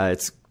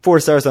it's 4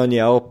 stars on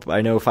Yelp.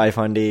 I know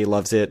 500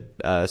 loves it.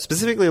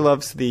 Specifically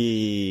loves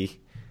the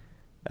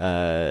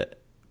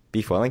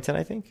beef Wellington,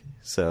 I think.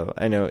 So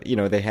I know,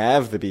 they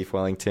have the beef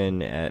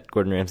Wellington at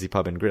Gordon Ramsay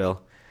Pub and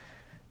Grill.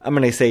 I'm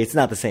going to say it's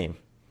not the same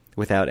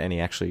without any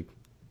actual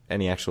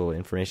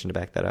information to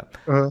back that up.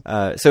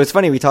 Uh-huh. So it's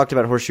funny, we talked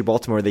about Horseshoe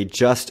Baltimore. They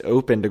just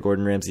opened a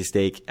Gordon Ramsay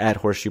steak at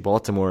Horseshoe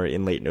Baltimore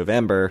in late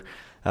November.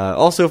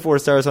 Also 4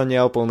 stars on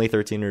Yelp, only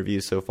 13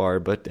 reviews so far,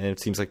 but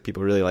it seems like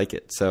people really like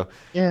it. So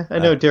yeah, I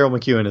know Daryl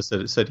McEwen has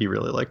said he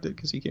really liked it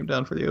because he came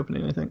down for the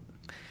opening, I think.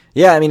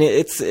 Yeah, I mean,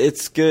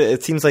 it's good.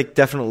 It seems like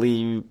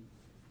definitely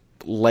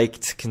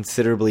liked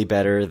considerably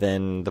better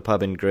than the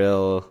Pub and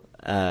Grill.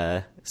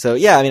 So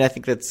yeah, I mean, I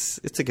think it's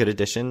a good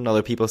addition.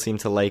 Although people seem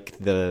to like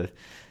the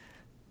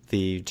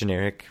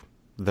generic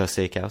The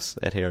Steakhouse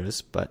at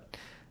Harrah's, but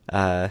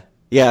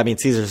yeah, I mean,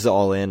 Caesar's is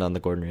all in on the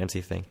Gordon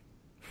Ramsay thing.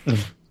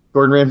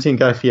 Gordon Ramsay and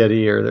Guy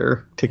Fieri are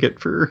their ticket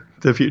for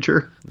the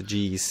future. The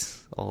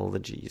G's, all the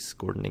G's,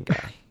 Gordon and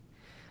Guy.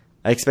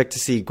 I expect to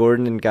see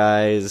Gordon and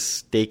Guy's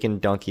steak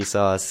and donkey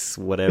sauce,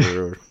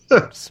 whatever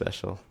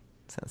special.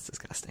 Sounds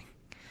disgusting.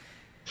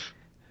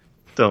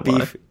 Don't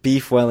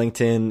beef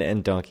Wellington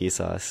and donkey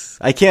sauce.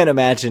 I can't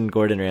imagine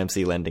Gordon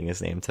Ramsay lending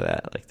his name to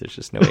that. Like, there's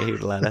just no way he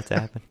would allow that to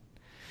happen.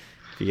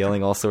 Be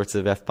yelling all sorts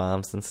of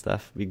F-bombs and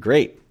stuff. It'd be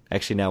great.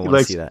 Actually, now I want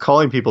to see that.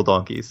 Calling people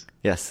donkeys.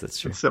 Yes, that's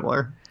true. It's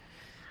similar.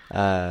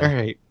 All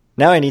right.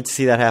 Now I need to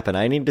see that happen.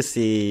 I need to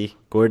see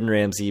Gordon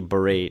Ramsay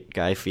berate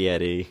Guy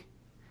Fieri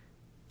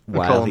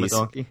while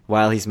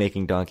he's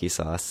making donkey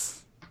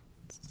sauce.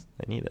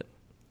 I need it.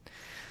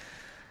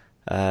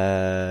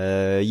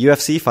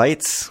 UFC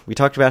fights. We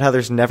talked about how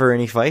there's never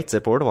any fights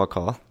at Boardwalk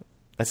Hall.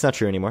 That's not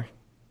true anymore.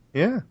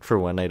 Yeah. For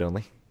one night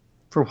only.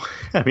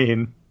 I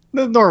mean,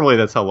 normally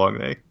that's how long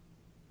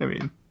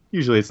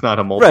usually it's not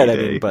a multi-day. Right, I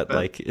mean, but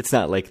like, it's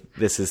not like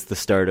this is the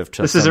start of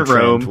this isn't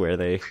Rome where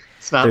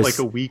it's not like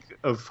a week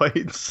of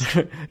fights.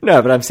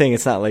 No, but I'm saying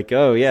it's not like,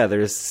 oh yeah,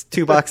 there's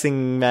 2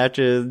 boxing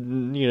matches,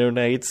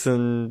 nights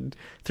and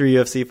 3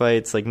 UFC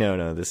fights. Like,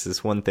 no, this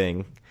is one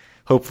thing.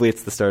 Hopefully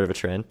it's the start of a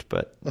trend,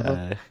 but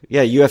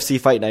yeah, UFC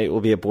Fight Night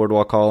will be at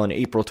Boardwalk Hall on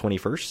April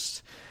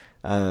 21st.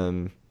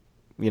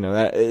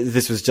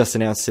 This was just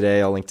announced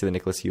today. I'll link to the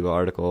Nicholas Yu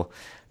article.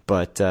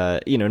 But,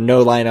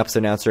 no lineups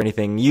announced or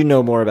anything. You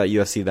know more about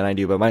UFC than I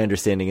do, but my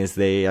understanding is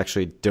they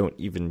actually don't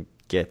even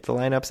get the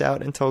lineups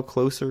out until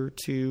closer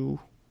to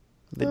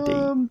the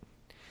date.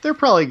 They're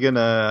probably going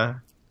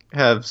to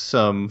have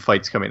some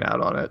fights coming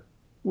out on it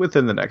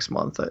within the next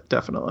month,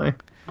 definitely.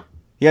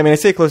 Yeah, I mean, I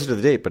say closer to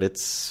the date, but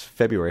it's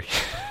February.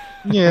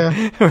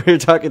 Yeah. We're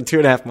talking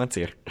 2.5 months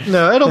here.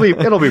 No,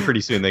 it'll be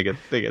pretty soon they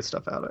get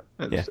stuff out.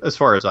 As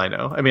far as I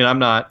know. I mean,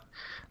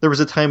 there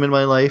was a time in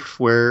my life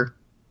where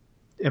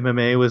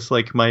MMA was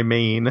like my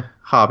main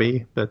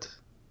hobby, but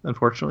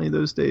unfortunately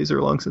those days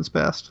are long since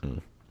past.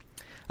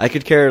 I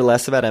could care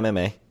less about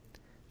MMA.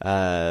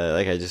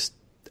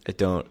 I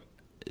don't,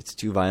 it's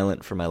too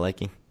violent for my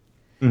liking.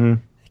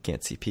 Mm-hmm. I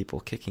can't see people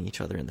kicking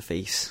each other in the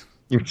face.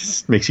 It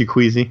just makes you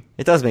queasy.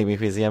 It does make me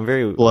queasy. I'm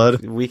very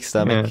weak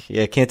stomach.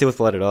 Yeah, can't deal with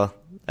blood at all.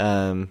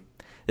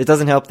 It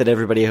doesn't help that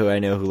everybody who I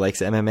know who likes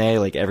MMA,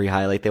 like every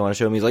highlight they want to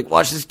show me is like,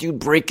 watch this dude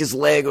break his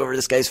leg over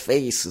this guy's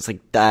face. It's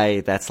like,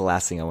 that's the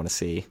last thing I want to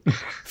see.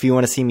 If you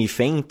want to see me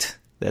faint,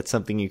 that's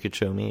something you could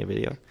show me a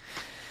video.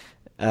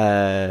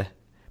 But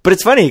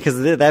it's funny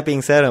because that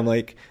being said, I'm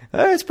like,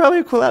 it's probably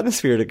a cool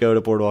atmosphere to go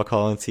to Boardwalk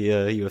Hall and see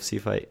a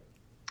UFC fight.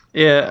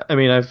 Yeah, I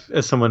mean,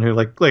 as someone who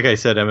like I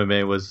said,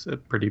 MMA was a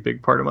pretty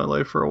big part of my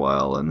life for a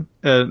while,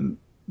 and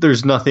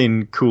there's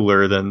nothing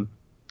cooler than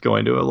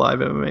going to a live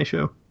MMA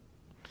show.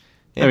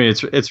 Yeah. I mean,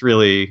 it's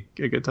really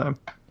a good time.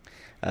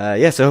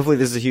 So hopefully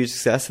this is a huge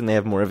success and they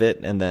have more of it,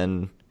 and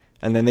then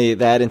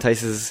that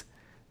entices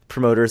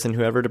promoters and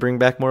whoever to bring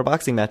back more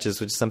boxing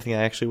matches, which is something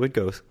I actually would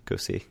go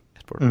see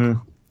at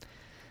Boardwalk.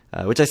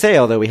 Which I say,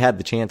 although we had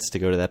the chance to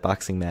go to that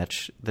boxing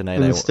match the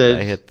night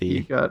I hit the...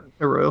 you got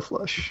a royal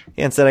flush.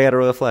 Yeah, instead I got a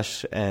royal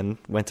flush and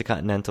went to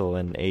Continental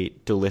and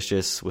ate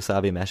delicious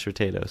wasabi mashed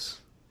potatoes.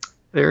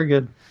 Very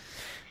good.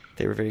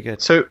 They were very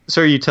good. So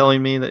are you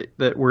telling me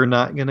that we're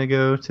not going to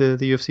go to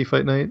the UFC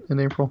Fight Night in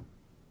April?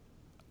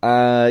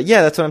 Yeah,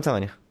 that's what I'm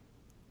telling you.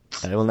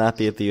 I will not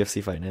be at the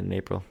UFC Fight Night in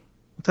April.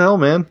 What the hell,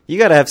 man? You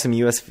got to have some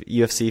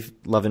UFC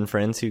loving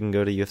friends who can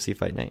go to UFC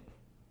Fight Night.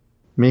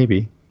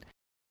 Maybe.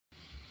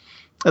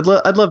 I'd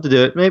love to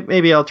do it.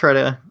 Maybe I'll try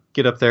to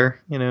get up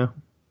there. I don't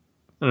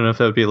know if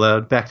that would be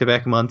allowed.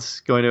 Back-to-back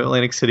months going to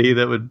Atlantic City,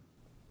 that would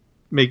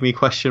make me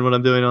question what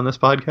I'm doing on this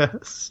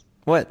podcast.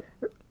 What?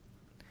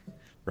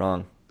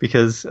 Wrong.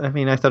 Because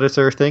I thought it's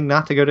our thing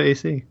not to go to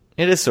AC.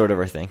 It is sort of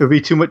our thing. It would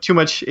be too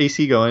much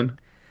AC going.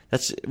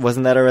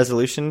 Wasn't that our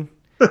resolution?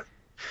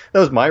 That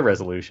was my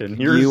resolution.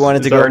 You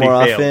wanted to go more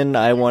often.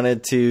 I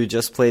wanted to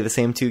just play the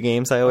same 2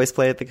 games I always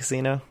play at the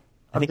casino.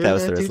 I think that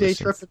was the resolution.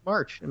 2-day trip in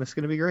March, and it's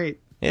going to be great.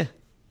 Yeah.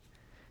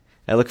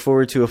 I look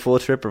forward to a full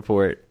trip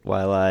report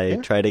while I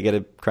try to get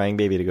a crying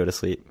baby to go to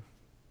sleep.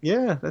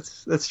 Yeah,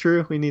 that's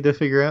true. We need to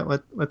figure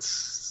out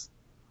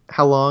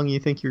how long you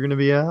think you're going to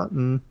be out,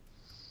 and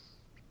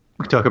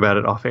we can talk about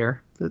it off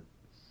air. But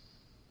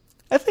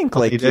I think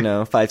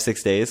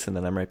 5-6 days, and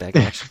then I'm right back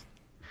in action.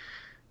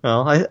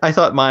 Well, I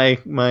thought my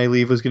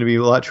leave was going to be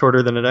a lot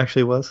shorter than it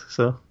actually was,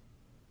 so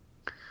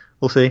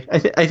we'll see.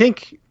 I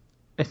think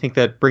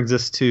that brings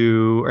us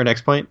to our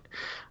next point.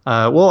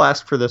 We'll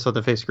ask for this on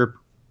the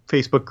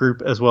Facebook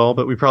group as well,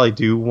 but we probably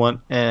do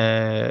want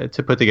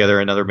to put together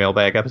another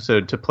mailbag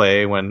episode to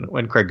play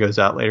when Craig goes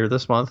out later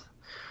this month,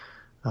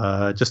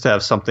 just to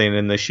have something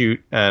in the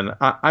chute. And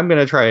I'm going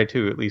to try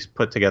to at least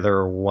put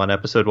together 1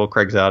 episode while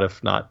Craig's out,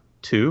 if not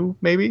 2,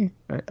 maybe.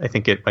 I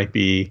think it might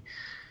be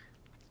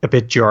a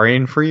bit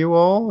jarring for you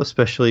all,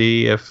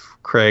 especially if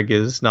Craig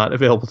is not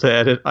available to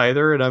edit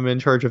either, and I'm in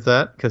charge of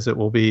that, because it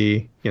will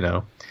be,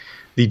 the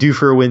do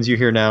for wins you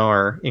hear now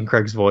are in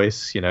Craig's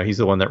voice. He's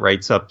the one that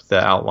writes up the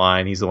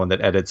outline. He's the one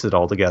that edits it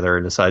all together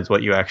and decides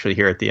what you actually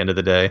hear at the end of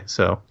the day.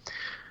 So,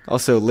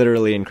 also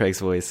literally in Craig's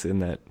voice,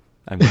 in that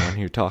I'm the one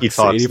who talks. He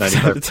talks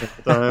 95% of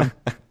the time.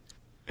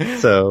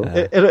 So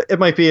it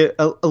might be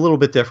a little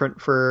bit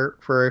different for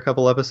a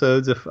couple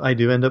episodes if I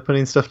do end up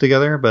putting stuff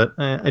together, but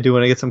I do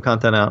want to get some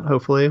content out,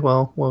 hopefully,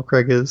 while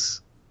Craig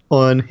is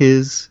on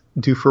his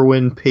due for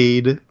win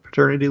paid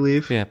paternity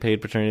leave. Yeah,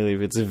 paid paternity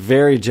leave. It's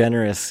very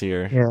generous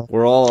here. Yeah.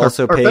 We're all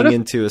also paying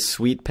into a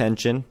sweet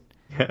pension.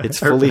 Yeah, it's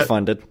fully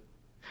funded.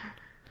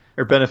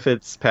 Our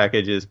benefits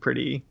package is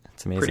pretty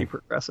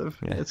progressive.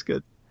 Yeah. It's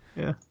good.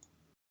 Yeah.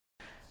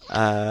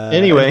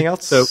 Anything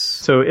else?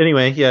 So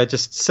anyway, yeah,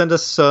 just send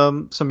us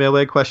some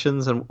mailbag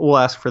questions, and we'll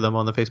ask for them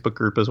on the Facebook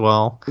group as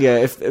well.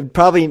 Yeah,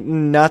 probably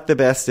not the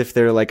best if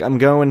they're like, I'm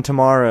going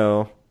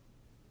tomorrow.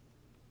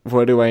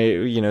 What do I,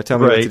 tell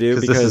me what to do?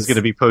 Because this is going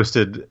to be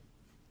posted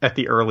at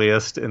the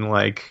earliest in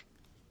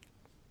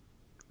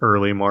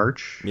early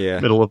March,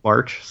 middle of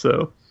March.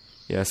 So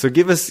yeah, so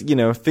give us,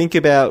 think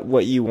about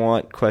what you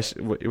want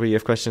what you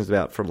have questions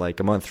about from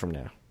a month from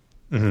now.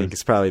 Mm-hmm. I think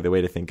it's probably the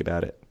way to think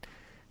about it,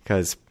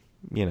 because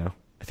I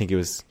think it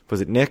was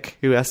it Nick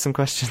who asked some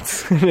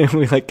questions and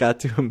we got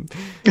to him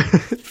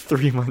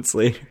 3 months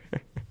later.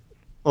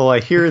 Well, I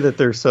hear that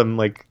there's some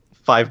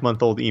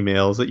 5-month-old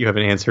emails that you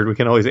haven't answered. We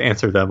can always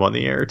answer them on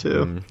the air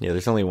too. Yeah,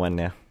 there's only one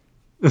now.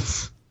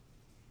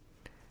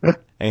 I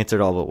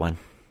answered all but one.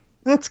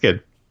 That's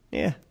good.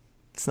 Yeah,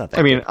 it's not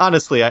that good.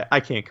 Honestly,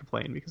 I can't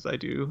complain because I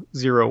do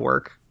 0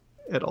 work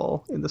at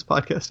all in this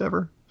podcast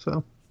ever.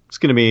 So it's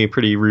going to be a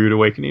pretty rude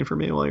awakening for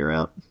me while you're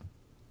out.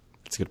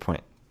 That's a good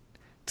point.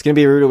 It's going to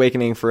be a rude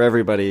awakening for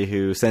everybody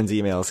who sends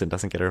emails and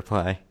doesn't get a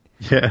reply.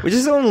 Yeah. Which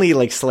is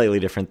only slightly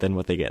different than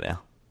what they get now.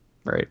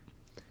 Right.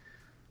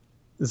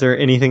 Is there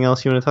anything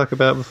else you want to talk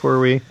about before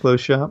we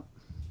close shop?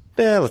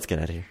 Yeah, let's get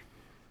out of here.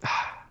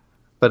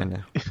 But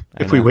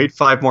if we wait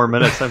 5 more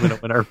minutes, I'm going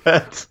to win our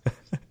bet.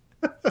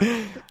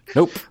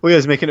 Nope. We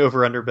always make an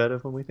over-under bet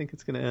of when we think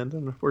it's going to end.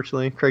 And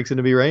unfortunately, Craig's going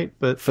to be right.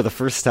 But for the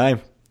first time.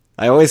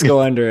 I always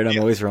go under and I'm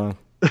always wrong.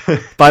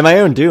 By my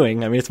own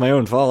doing. It's my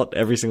own fault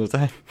every single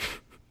time.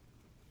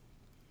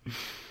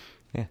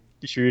 Yeah.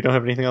 You sure you don't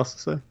have anything else to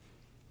say?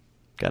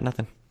 Got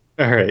nothing.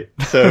 All right.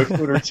 So if you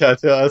want to reach out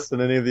to us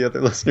and any of the other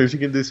listeners, you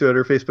can do so at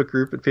our Facebook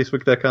group at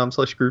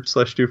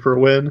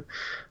facebook.com/group/do4win.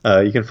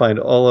 You can find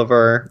all of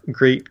our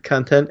great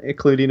content,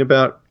 including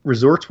about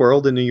Resorts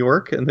World in New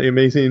York and the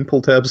amazing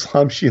pull tab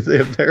slot machines they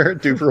have there at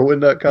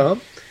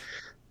do4win.com.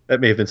 That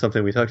may have been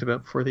something we talked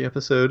about before the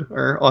episode.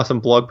 Our awesome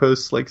blog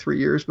posts 3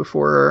 years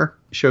before our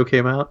show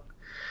came out.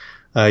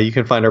 You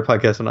can find our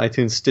podcast on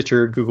iTunes,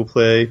 Stitcher, Google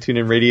Play,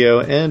 TuneIn Radio,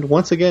 and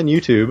once again,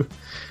 YouTube.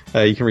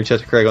 You can reach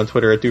out to Craig on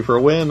Twitter at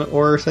DoForAWin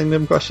or send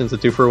him questions at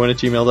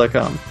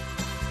doforawin@gmail.com.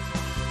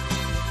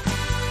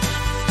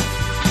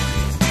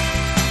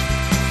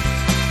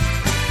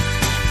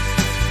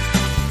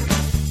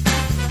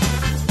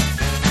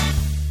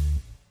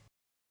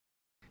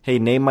 Hey,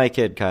 name my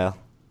kid, Kyle.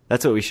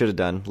 That's what we should have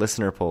done.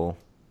 Listener poll.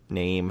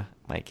 Name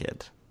my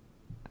kid.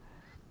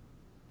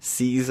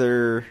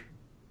 Caesar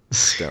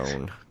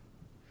Stone.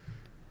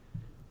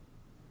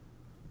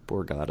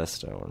 Borgata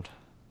Stone.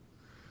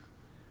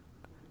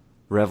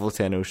 Revel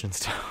 10 Ocean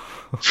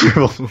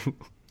Stone.